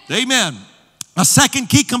 Amen. A second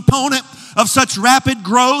key component of such rapid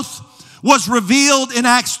growth was revealed in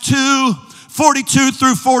Acts 2:42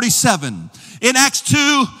 through 47. In Acts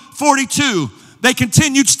 2:42, they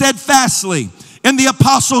continued steadfastly in the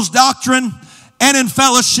apostles' doctrine and in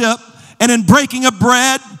fellowship and in breaking of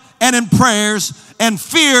bread and in prayers, and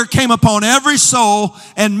fear came upon every soul,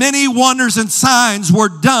 and many wonders and signs were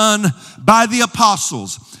done by the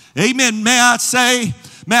apostles. Amen. May I say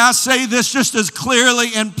May I say this just as clearly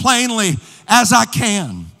and plainly as I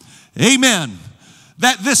can. Amen.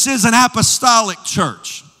 That this is an apostolic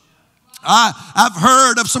church. I've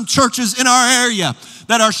heard of some churches in our area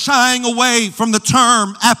that are shying away from the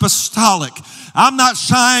term apostolic. I'm not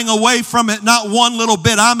shying away from it, not one little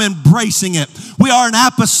bit. I'm embracing it. We are an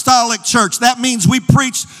apostolic church. That means we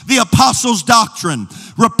preach the apostles' doctrine,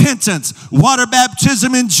 repentance, water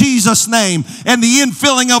baptism in Jesus' name, and the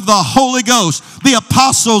infilling of the Holy Ghost, the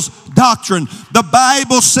apostles' doctrine. The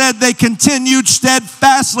Bible said they continued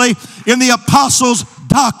steadfastly in the apostles'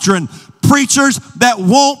 doctrine. Preachers that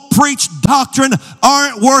won't preach doctrine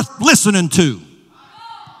aren't worth listening to.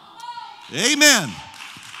 Amen.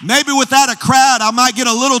 Maybe without a crowd, I might get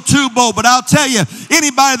a little too bold, but I'll tell you,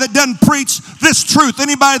 anybody that doesn't preach this truth,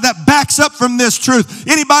 anybody that backs up from this truth,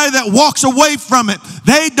 anybody that walks away from it,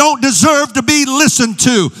 they don't deserve to be listened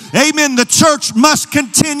to. Amen. The church must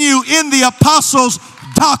continue in the apostles'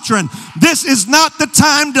 doctrine. This is not the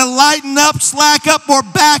time to lighten up, slack up, or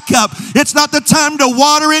back up. It's not the time to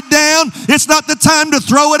water it down. It's not the time to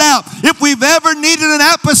throw it out. If we've ever needed an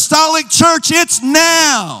apostolic church, it's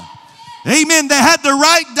now. Amen. They had the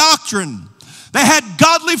right doctrine. They had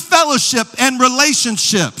godly fellowship and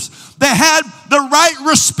relationships. They had the right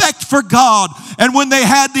respect for God. And when they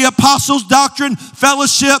had the apostles' doctrine,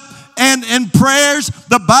 fellowship, and prayers,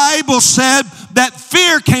 the Bible said that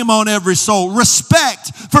fear came on every soul,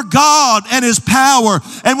 respect for God and His power.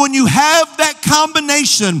 And when you have that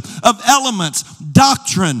combination of elements,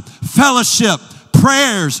 doctrine, fellowship,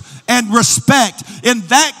 prayers, and respect, in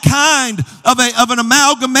that kind of an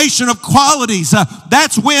amalgamation of qualities,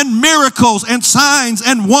 that's when miracles and signs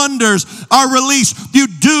and wonders are released. You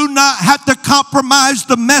do not have to compromise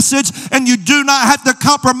the message, and you do not have to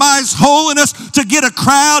compromise holiness to get a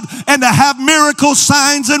crowd and to have miracles,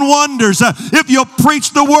 signs, and wonders. If you'll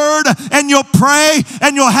preach the word and you'll pray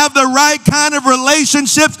and you'll have the right kind of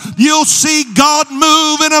relationships, you'll see God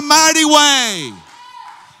move in a mighty way.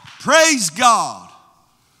 Praise God.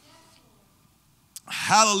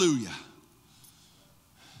 Hallelujah.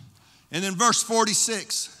 And then verse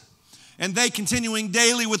 46, and they continuing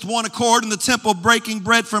daily with one accord in the temple, breaking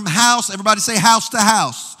bread from house, everybody say house to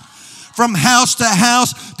house. From house to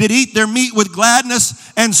house did eat their meat with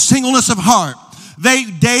gladness and singleness of heart. They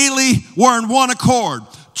daily were in one accord.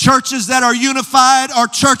 Churches that are unified are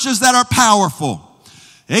churches that are powerful.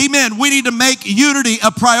 Amen. We need to make unity a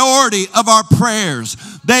priority of our prayers.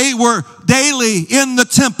 They were daily in the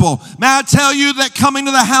temple. May I tell you that coming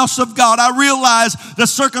to the house of God, I realize the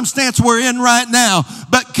circumstance we're in right now,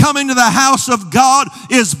 but coming to the house of God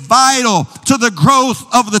is vital to the growth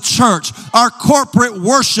of the church. Our corporate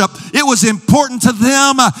worship, it was important to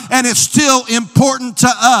them and it's still important to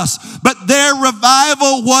us. But their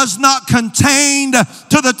revival was not contained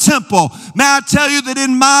to the temple. May I tell you that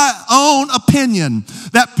in my own opinion,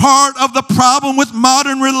 that part of the problem with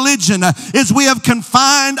modern religion is we have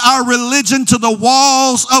confined our religion to the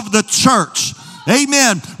walls of the church.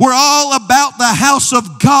 Amen. We're all about the house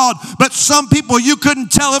of God, but some people, you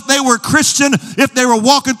couldn't tell if they were Christian if they were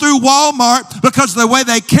walking through Walmart because of the way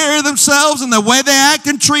they carry themselves and the way they act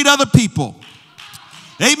and treat other people.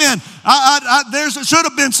 Amen. There should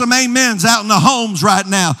have been some amens out in the homes right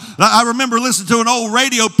now. I remember listening to an old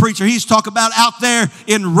radio preacher. He's talking about out there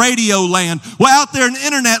in radio land. Well, out there in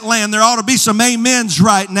internet land, there ought to be some amens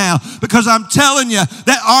right now, because I'm telling you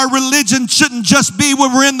that our religion shouldn't just be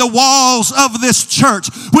when we're in the walls of this church.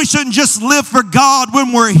 We shouldn't just live for God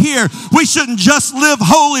when we're here. We shouldn't just live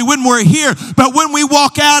holy when we're here. But when we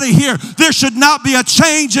walk out of here, there should not be a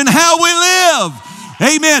change in how we live.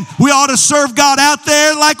 Amen. We ought to serve God out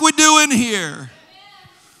there like we do in here.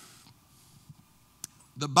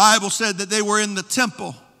 The Bible said that they were in the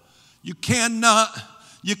temple. You cannot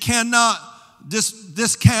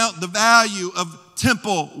discount the value of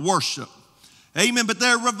temple worship. Amen. But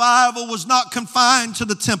their revival was not confined to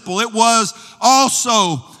the temple. It was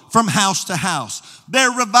also from house to house. Their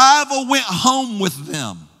revival went home with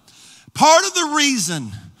them. Part of the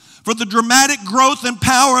reason for the dramatic growth and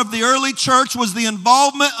power of the early church was the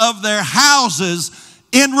involvement of their houses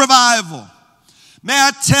in revival. May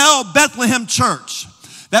I tell Bethlehem Church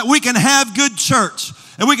that we can have good church,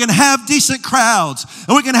 and we can have decent crowds,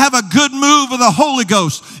 and we can have a good move of the Holy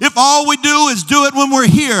Ghost if all we do is do it when we're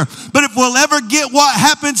here. But if we'll ever get what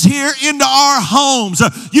happens here into our homes,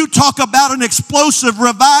 you talk about an explosive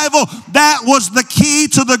revival. That was the key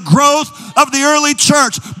to the growth of the early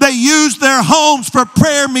church. They used their homes for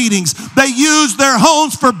prayer meetings. They used their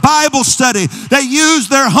homes for Bible study. They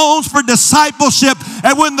used their homes for discipleship.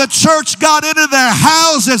 And when the church got into their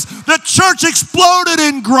houses, the church exploded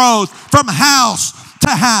in growth from house to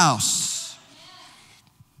house.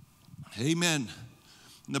 Amen.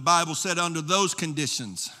 And the Bible said under those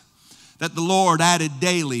conditions that the Lord added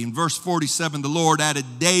daily, in verse 47, the Lord added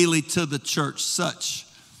daily to the church such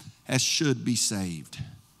as should be saved.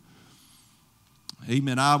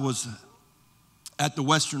 Amen. I was at the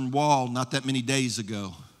Western Wall not that many days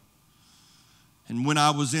ago. And when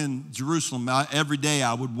I was in Jerusalem, every day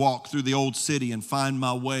I would walk through the old city and find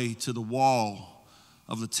my way to the wall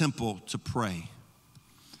of the temple to pray.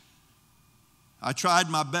 I tried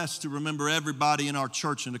my best to remember everybody in our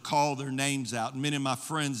church and to call their names out, and many of my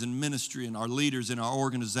friends in ministry and our leaders in our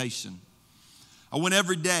organization. I went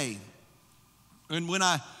every day. And when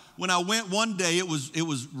I went one day, it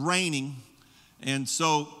was raining, and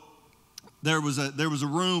so there was a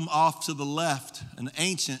room off to the left, an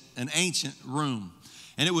ancient room,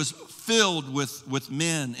 and it was filled with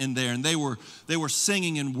men in there, and they were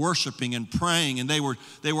singing and worshiping and praying, and they were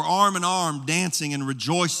arm in arm dancing and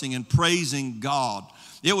rejoicing and praising God.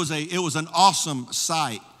 It was an awesome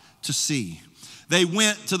sight to see. They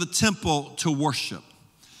went to the temple to worship.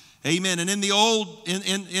 Amen. And in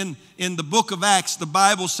the book of Acts, the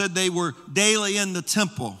Bible said they were daily in the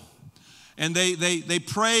temple. And they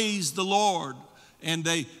praised the Lord, and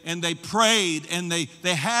they prayed, and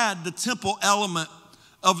they had the temple element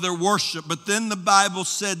of their worship. But then the Bible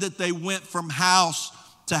said that they went from house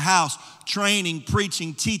to house. Training,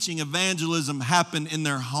 preaching, teaching, evangelism happened in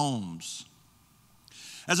their homes.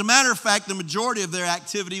 As a matter of fact, the majority of their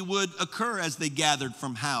activity would occur as they gathered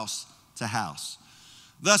from house to house.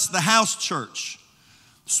 Thus, the house church,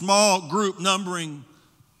 small group numbering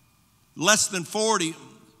less than 40,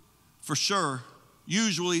 for sure,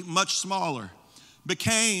 usually much smaller,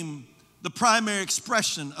 became the primary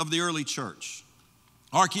expression of the early church.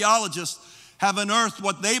 Archaeologists have unearthed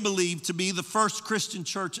what they believe to be the first Christian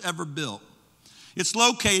church ever built. It's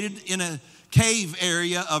located in a cave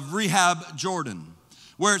area of Rehab, Jordan,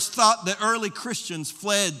 where it's thought that early Christians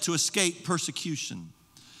fled to escape persecution.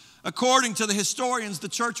 According to the historians, the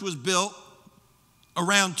church was built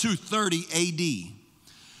around 230 AD.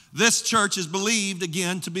 This church is believed,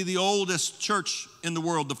 again, to be the oldest church in the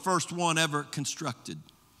world, the first one ever constructed.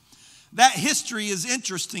 That history is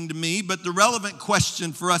interesting to me, but the relevant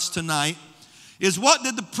question for us tonight is, what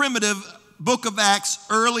did the primitive book of Acts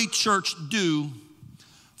early church do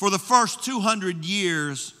for the first 200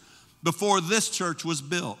 years before this church was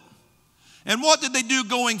built? And what did they do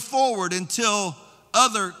going forward until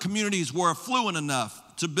other communities were affluent enough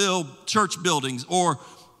to build church buildings, or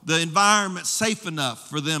the environment safe enough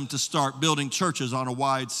for them to start building churches on a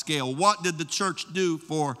wide scale? What did the church do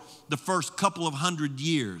for the first couple of hundred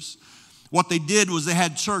years? What they did was they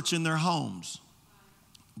had church in their homes,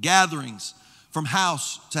 gatherings from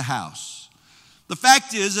house to house. The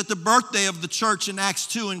fact is that the birthday of the church in Acts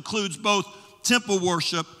 2 includes both temple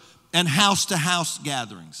worship and house-to-house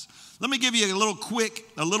gatherings. Let me give you a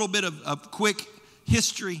little bit of quick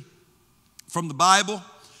history from the Bible,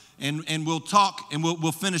 and we'll talk and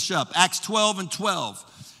we'll finish up. Acts 12 and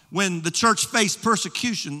 12. When the church faced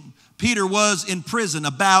persecution, Peter was in prison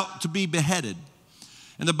about to be beheaded.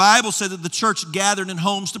 And the Bible said that the church gathered in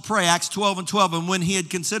homes to pray, Acts 12 and 12. And when he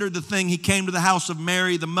had considered the thing, he came to the house of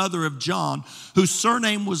Mary, the mother of John, whose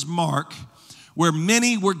surname was Mark, where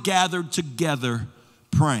many were gathered together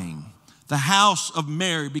praying. The house of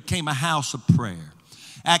Mary became a house of prayer.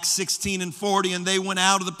 Acts 16 and 40, and they went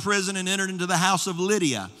out of the prison and entered into the house of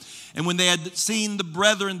Lydia. And when they had seen the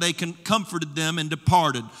brethren, they comforted them and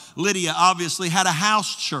departed. Lydia obviously had a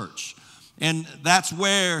house church. And that's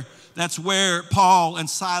where Paul and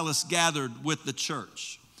Silas gathered with the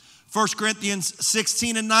church. 1 Corinthians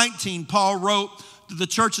 16 and 19, Paul wrote to the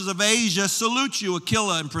churches of Asia, salute you,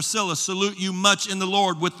 Aquila and Priscilla, salute you much in the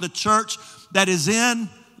Lord, with the church that is in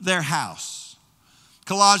their house.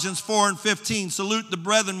 Colossians 4 and 15, salute the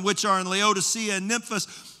brethren which are in Laodicea and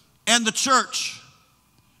Nymphas, and the church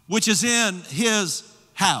which is in his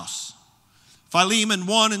house. Philemon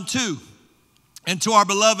 1 and 2, and to our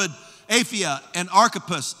beloved Aphia and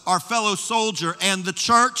Archippus, our fellow soldier, and the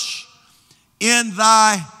church in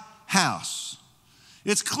thy house.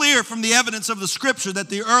 It's clear from the evidence of the scripture that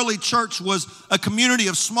the early church was a community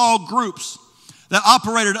of small groups that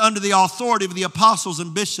operated under the authority of the apostles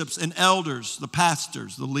and bishops and elders, the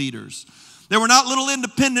pastors, the leaders. They were not little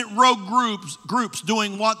independent rogue groups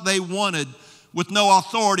doing what they wanted with no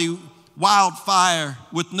authority, wildfire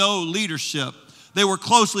with no leadership. They were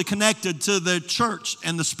closely connected to the church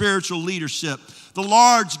and the spiritual leadership. The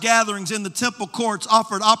large gatherings in the temple courts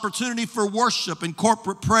offered opportunity for worship and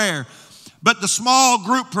corporate prayer. But the small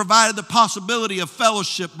group provided the possibility of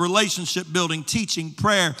fellowship, relationship building, teaching,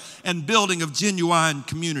 prayer, and building of genuine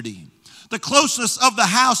community. The closeness of the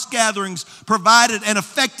house gatherings provided an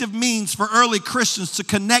effective means for early Christians to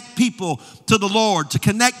connect people to the Lord, to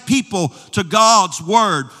connect people to God's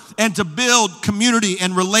word, and to build community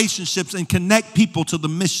and relationships and connect people to the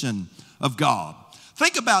mission of God.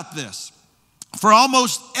 Think about this. For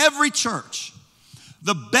almost every church,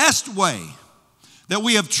 the best way that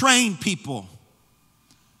we have trained people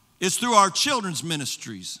is through our children's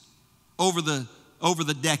ministries over the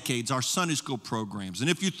decades, our Sunday school programs. And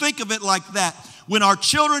if you think of it like that, when our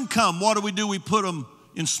children come, what do? We put them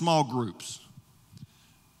in small groups,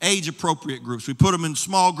 age-appropriate groups. We put them in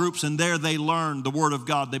small groups, and there they learn the Word of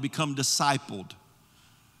God. They become discipled.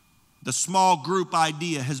 The small group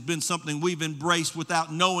idea has been something we've embraced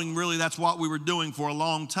without knowing really that's what we were doing for a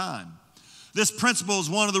long time. This principle is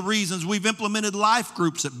one of the reasons we've implemented life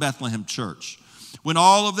groups at Bethlehem Church. When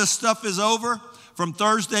all of this stuff is over, from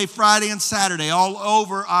Thursday, Friday, and Saturday, all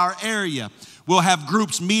over our area, we'll have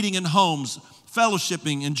groups meeting in homes,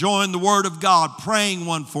 fellowshipping, enjoying the Word of God, praying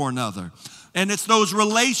one for another. And it's those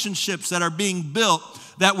relationships that are being built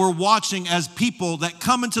that we're watching as people that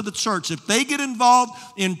come into the church. If they get involved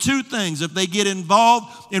in two things, if they get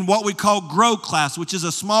involved in what we call Grow Class, which is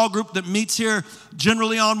a small group that meets here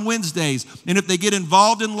generally on Wednesdays, and if they get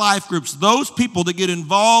involved in life groups, those people that get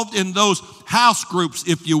involved in those house groups,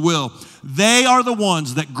 if you will, they are the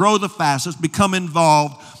ones that grow the fastest, become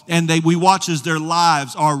involved, and we watch as their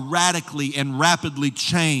lives are radically and rapidly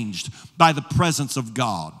changed by the presence of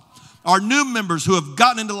God. Our new members who have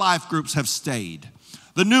gotten into life groups have stayed.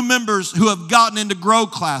 The new members who have gotten into Grow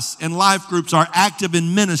Class and life groups are active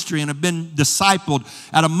in ministry and have been discipled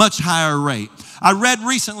at a much higher rate. I read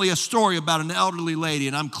recently a story about an elderly lady,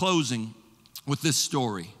 and I'm closing with this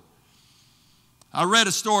story. I read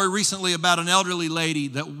a story recently about an elderly lady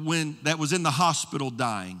that was in the hospital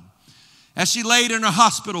dying. As she laid in her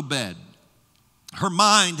hospital bed, her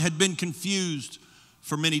mind had been confused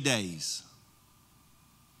for many days.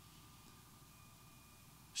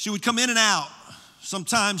 She would come in and out.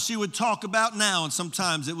 Sometimes she would talk about now, and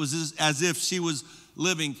sometimes it was as if she was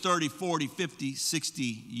living 30, 40, 50, 60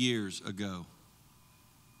 years ago.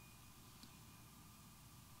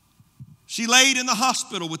 She laid in the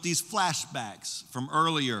hospital with these flashbacks from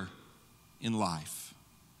earlier in life.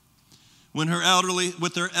 With her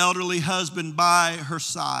elderly husband by her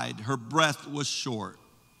side, her breath was short.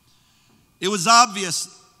 It was obvious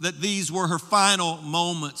that these were her final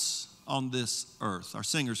moments on this earth. Our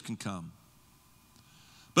singers can come.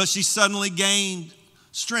 But she suddenly gained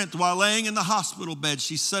strength. While laying in the hospital bed,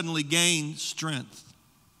 she suddenly gained strength.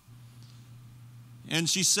 And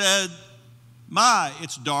she said, "My,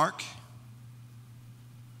 it's dark."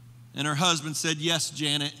 And her husband said, "Yes,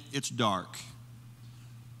 Janet, it's dark."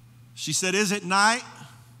 She said, "Is it night?"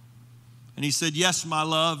 And he said, "Yes, my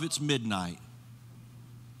love, it's midnight."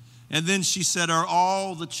 And then she said, "Are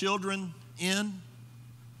all the children in?"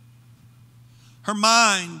 Her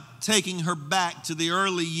mind taking her back to the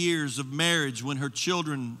early years of marriage when her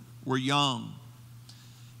children were young,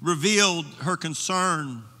 revealed her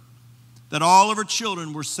concern that all of her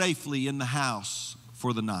children were safely in the house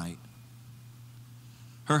for the night.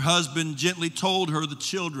 Her husband gently told her the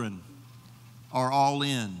children are all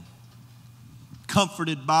in.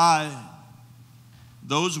 Comforted by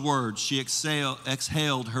those words, she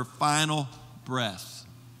exhaled her final breath,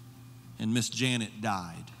 and Miss Janet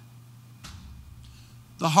died.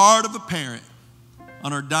 The heart of a parent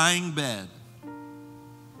on her dying bed,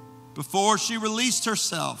 before she released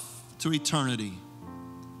herself to eternity.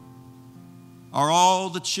 Are all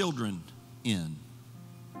the children in?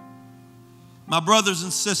 My brothers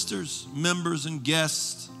and sisters, members and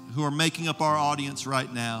guests who are making up our audience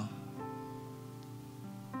right now,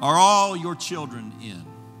 are all your children in?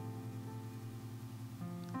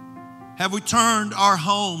 Have we turned our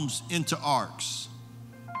homes into arks?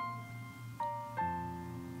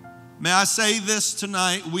 May I say this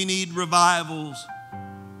tonight, we need revivals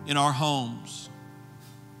in our homes.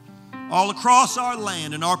 All across our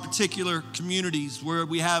land, in our particular communities where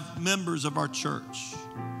we have members of our church,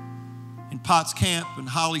 in Potts Camp and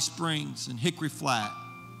Holly Springs and Hickory Flat,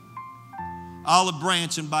 Olive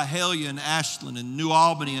Branch and Byhalia and Ashland and New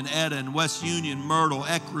Albany and Etta and West Union, Myrtle,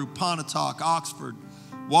 Ecru, Pontotoc, Oxford,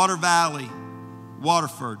 Water Valley,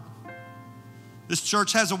 Waterford. This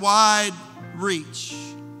church has a wide reach.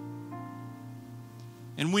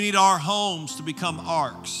 And we need our homes to become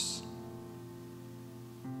arks.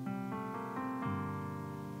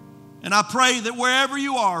 And I pray that wherever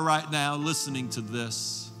you are right now listening to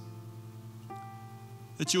this,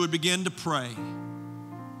 that you would begin to pray.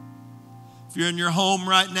 If you're in your home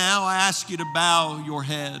right now, I ask you to bow your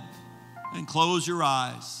head and close your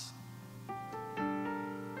eyes.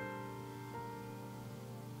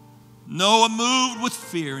 Noah moved with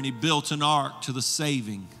fear, and he built an ark to the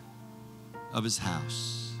saving of his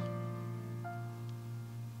house.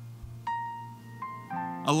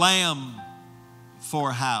 A lamb for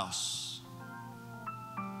a house.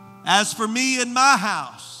 As for me and my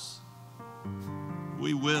house,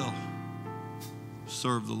 we will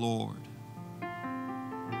serve the Lord.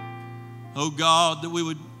 Oh God, that we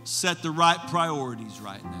would set the right priorities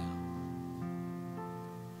right now.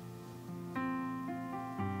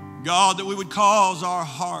 God, that we would cause our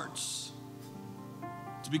hearts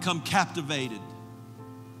to become captivated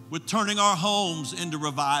with turning our homes into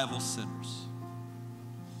revival centers.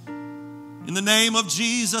 In the name of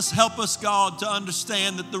Jesus, help us, God, to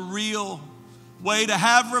understand that the real way to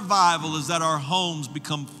have revival is that our homes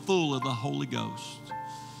become full of the Holy Ghost.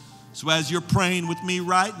 So as you're praying with me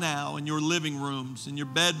right now in your living rooms, in your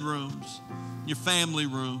bedrooms, in your family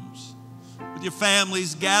rooms, with your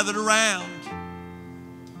families gathered around,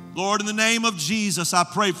 Lord, in the name of Jesus, I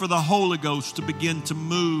pray for the Holy Ghost to begin to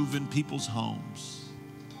move in people's homes.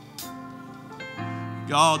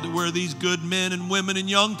 God, that where these good men and women and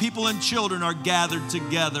young people and children are gathered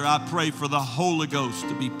together, I pray for the Holy Ghost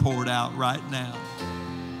to be poured out right now.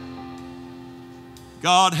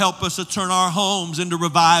 God, help us to turn our homes into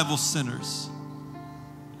revival centers.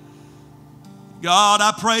 God,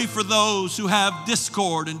 I pray for those who have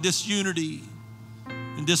discord and disunity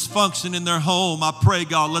and dysfunction in their home. I pray,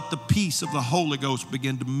 God, let the peace of the Holy Ghost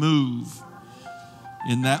begin to move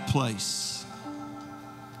in that place.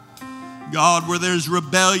 God, where there's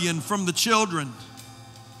rebellion from the children,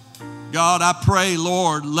 God, I pray,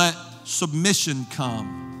 Lord, let submission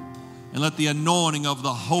come and let the anointing of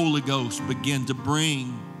the Holy Ghost begin to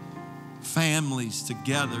bring families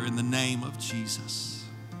together in the name of Jesus.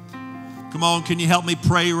 Come on, can you help me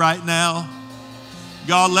pray right now?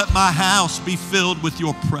 God, let my house be filled with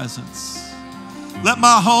your presence. Let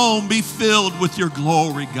my home be filled with your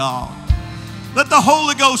glory, God. Let the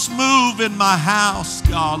Holy Ghost move in my house,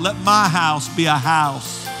 God. Let my house be a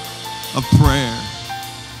house of prayer.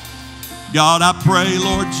 God, I pray,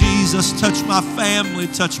 Lord Jesus, touch my family,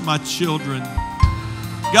 touch my children.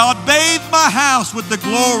 God, bathe my house with the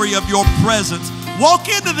glory of your presence. Walk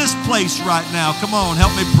into this place right now. Come on,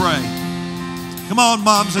 help me pray. Come on,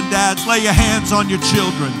 moms and dads, lay your hands on your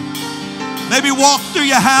children. Maybe walk through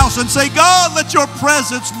your house and say, God, let your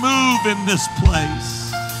presence move in this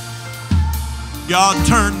place. God,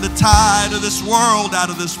 turn the tide of this world out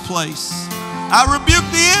of this place. I rebuke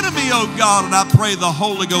the enemy, oh God, and I pray the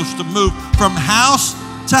Holy Ghost to move from house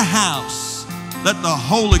to house. Let the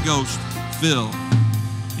Holy Ghost fill.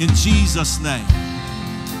 In Jesus' name.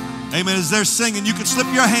 Amen. As they're singing, you can slip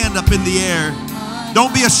your hand up in the air.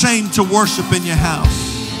 Don't be ashamed to worship in your house.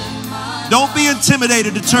 Don't be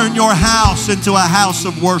intimidated to turn your house into a house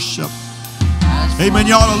of worship. Amen.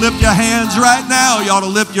 You ought to lift your hands right now. You ought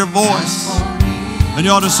to lift your voice. And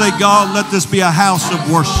you ought to say, God, let this be a house of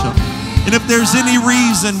worship. And if there's any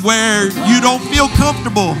reason where you don't feel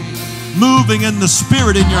comfortable moving in the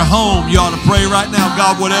Spirit in your home, you ought to pray right now,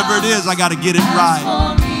 God, whatever it is, I got to get it right.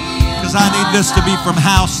 Because I need this to be from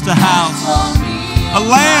house to house. A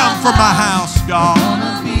lamb for my house, God.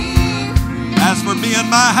 As for me and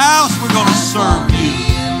my house, we're going to serve you.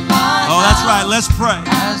 Oh, that's right. Let's pray.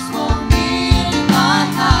 As for me and my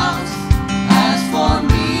house, as for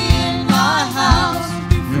me and my house,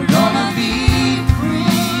 we're going to be free.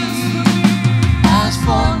 As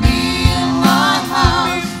for me and my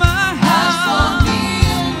house, as for me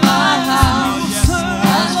and my house,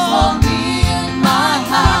 as for me and my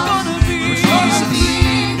house, we're going to be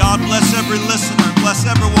free. God bless every listener. Bless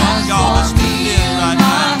everyone, God, that's tuned in right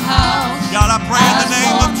now. God, I pray in the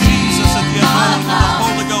name of Jesus that the anointing of the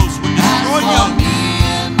Holy Ghost would destroy yokes.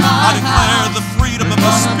 I declare the freedom of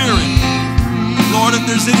the Spirit. Lord, if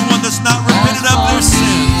there's anyone that's not repented of their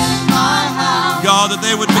sins, God, that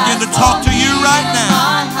they would begin to talk to you right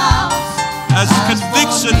now as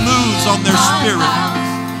conviction moves on their spirit.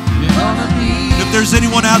 If there's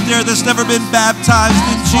anyone out there that's never been baptized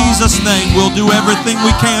in Jesus' name, we'll do everything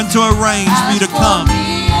we can to arrange for you to come.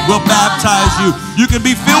 We'll baptize you. You can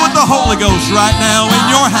be filled with the Holy Ghost right now in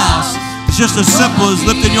your house. It's just as simple as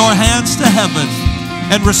lifting your hands to heaven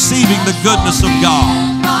and receiving the goodness of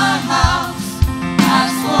God.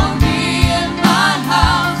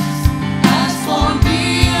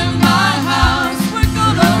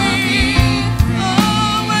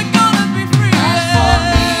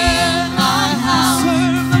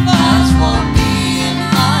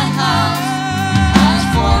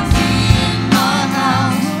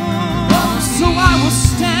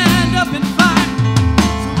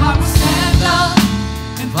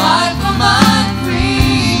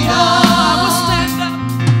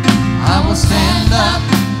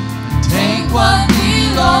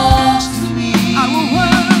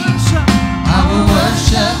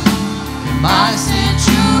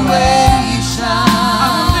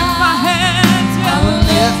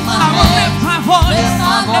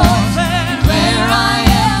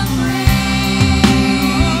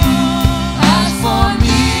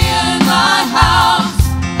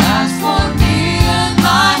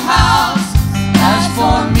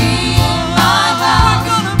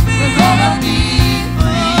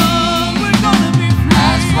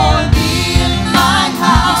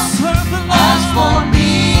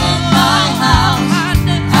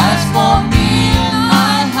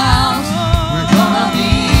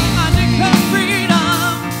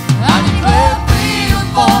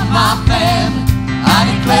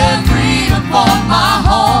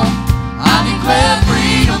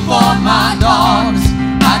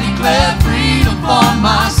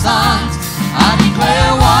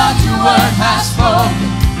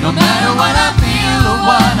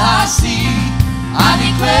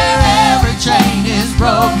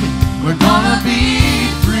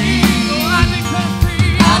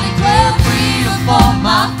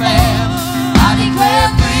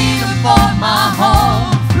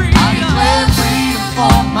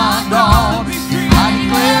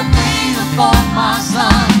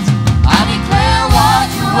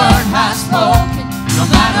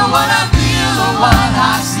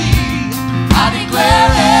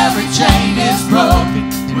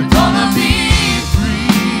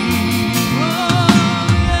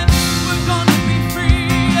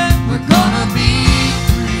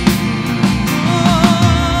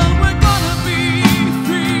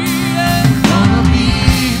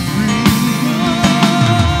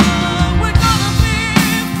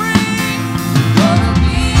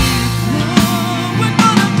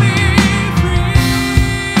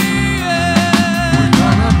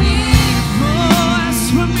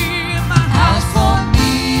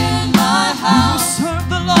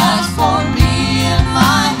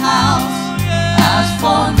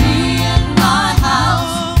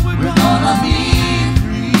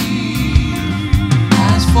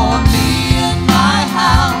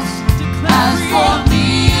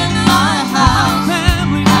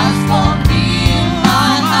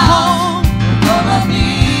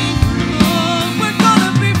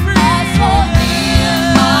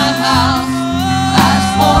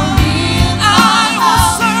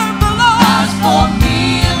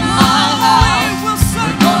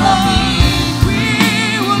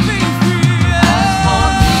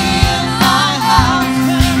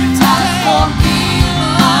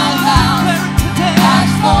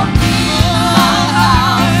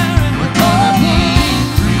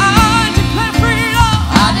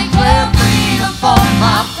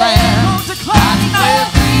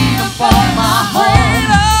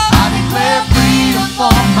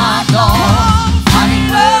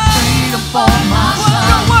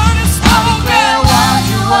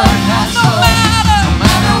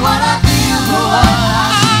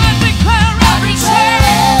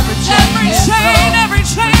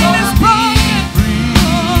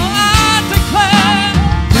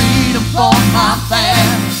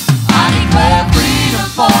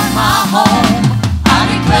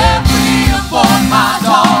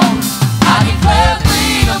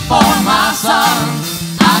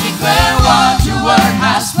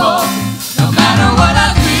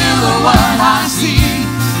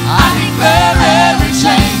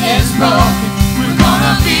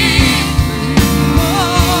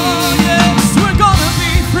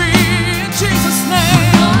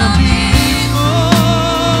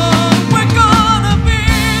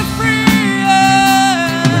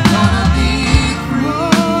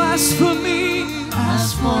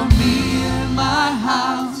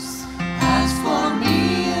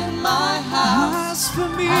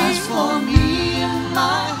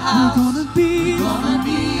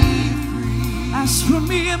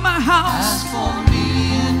 me and my house. As for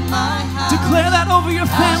me and my house. Declare that over your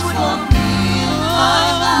family. As for me and my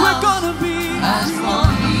house. We're gonna be As for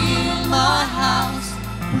me and my house,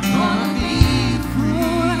 we're gonna be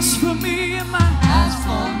free. As for me and my As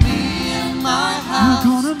for me and my house,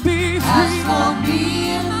 we're gonna be free. As for me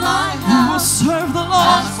and my We will house, serve the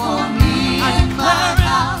Lord. as for me I and my declare it.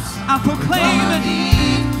 house, I proclaim gonna it. be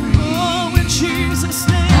free. Oh, in Jesus'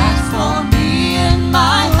 name. As for me and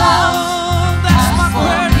my house, Oh, that's as my for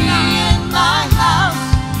prayer me tonight. and my house,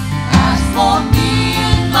 as for me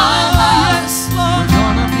and my Oh, house, yes, Lord. we're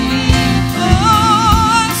gonna be free.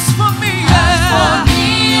 Oh, as for me, As for me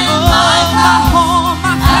and oh, my my house, home,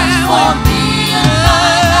 my as for family. me and my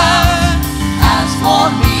house, as for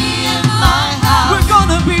me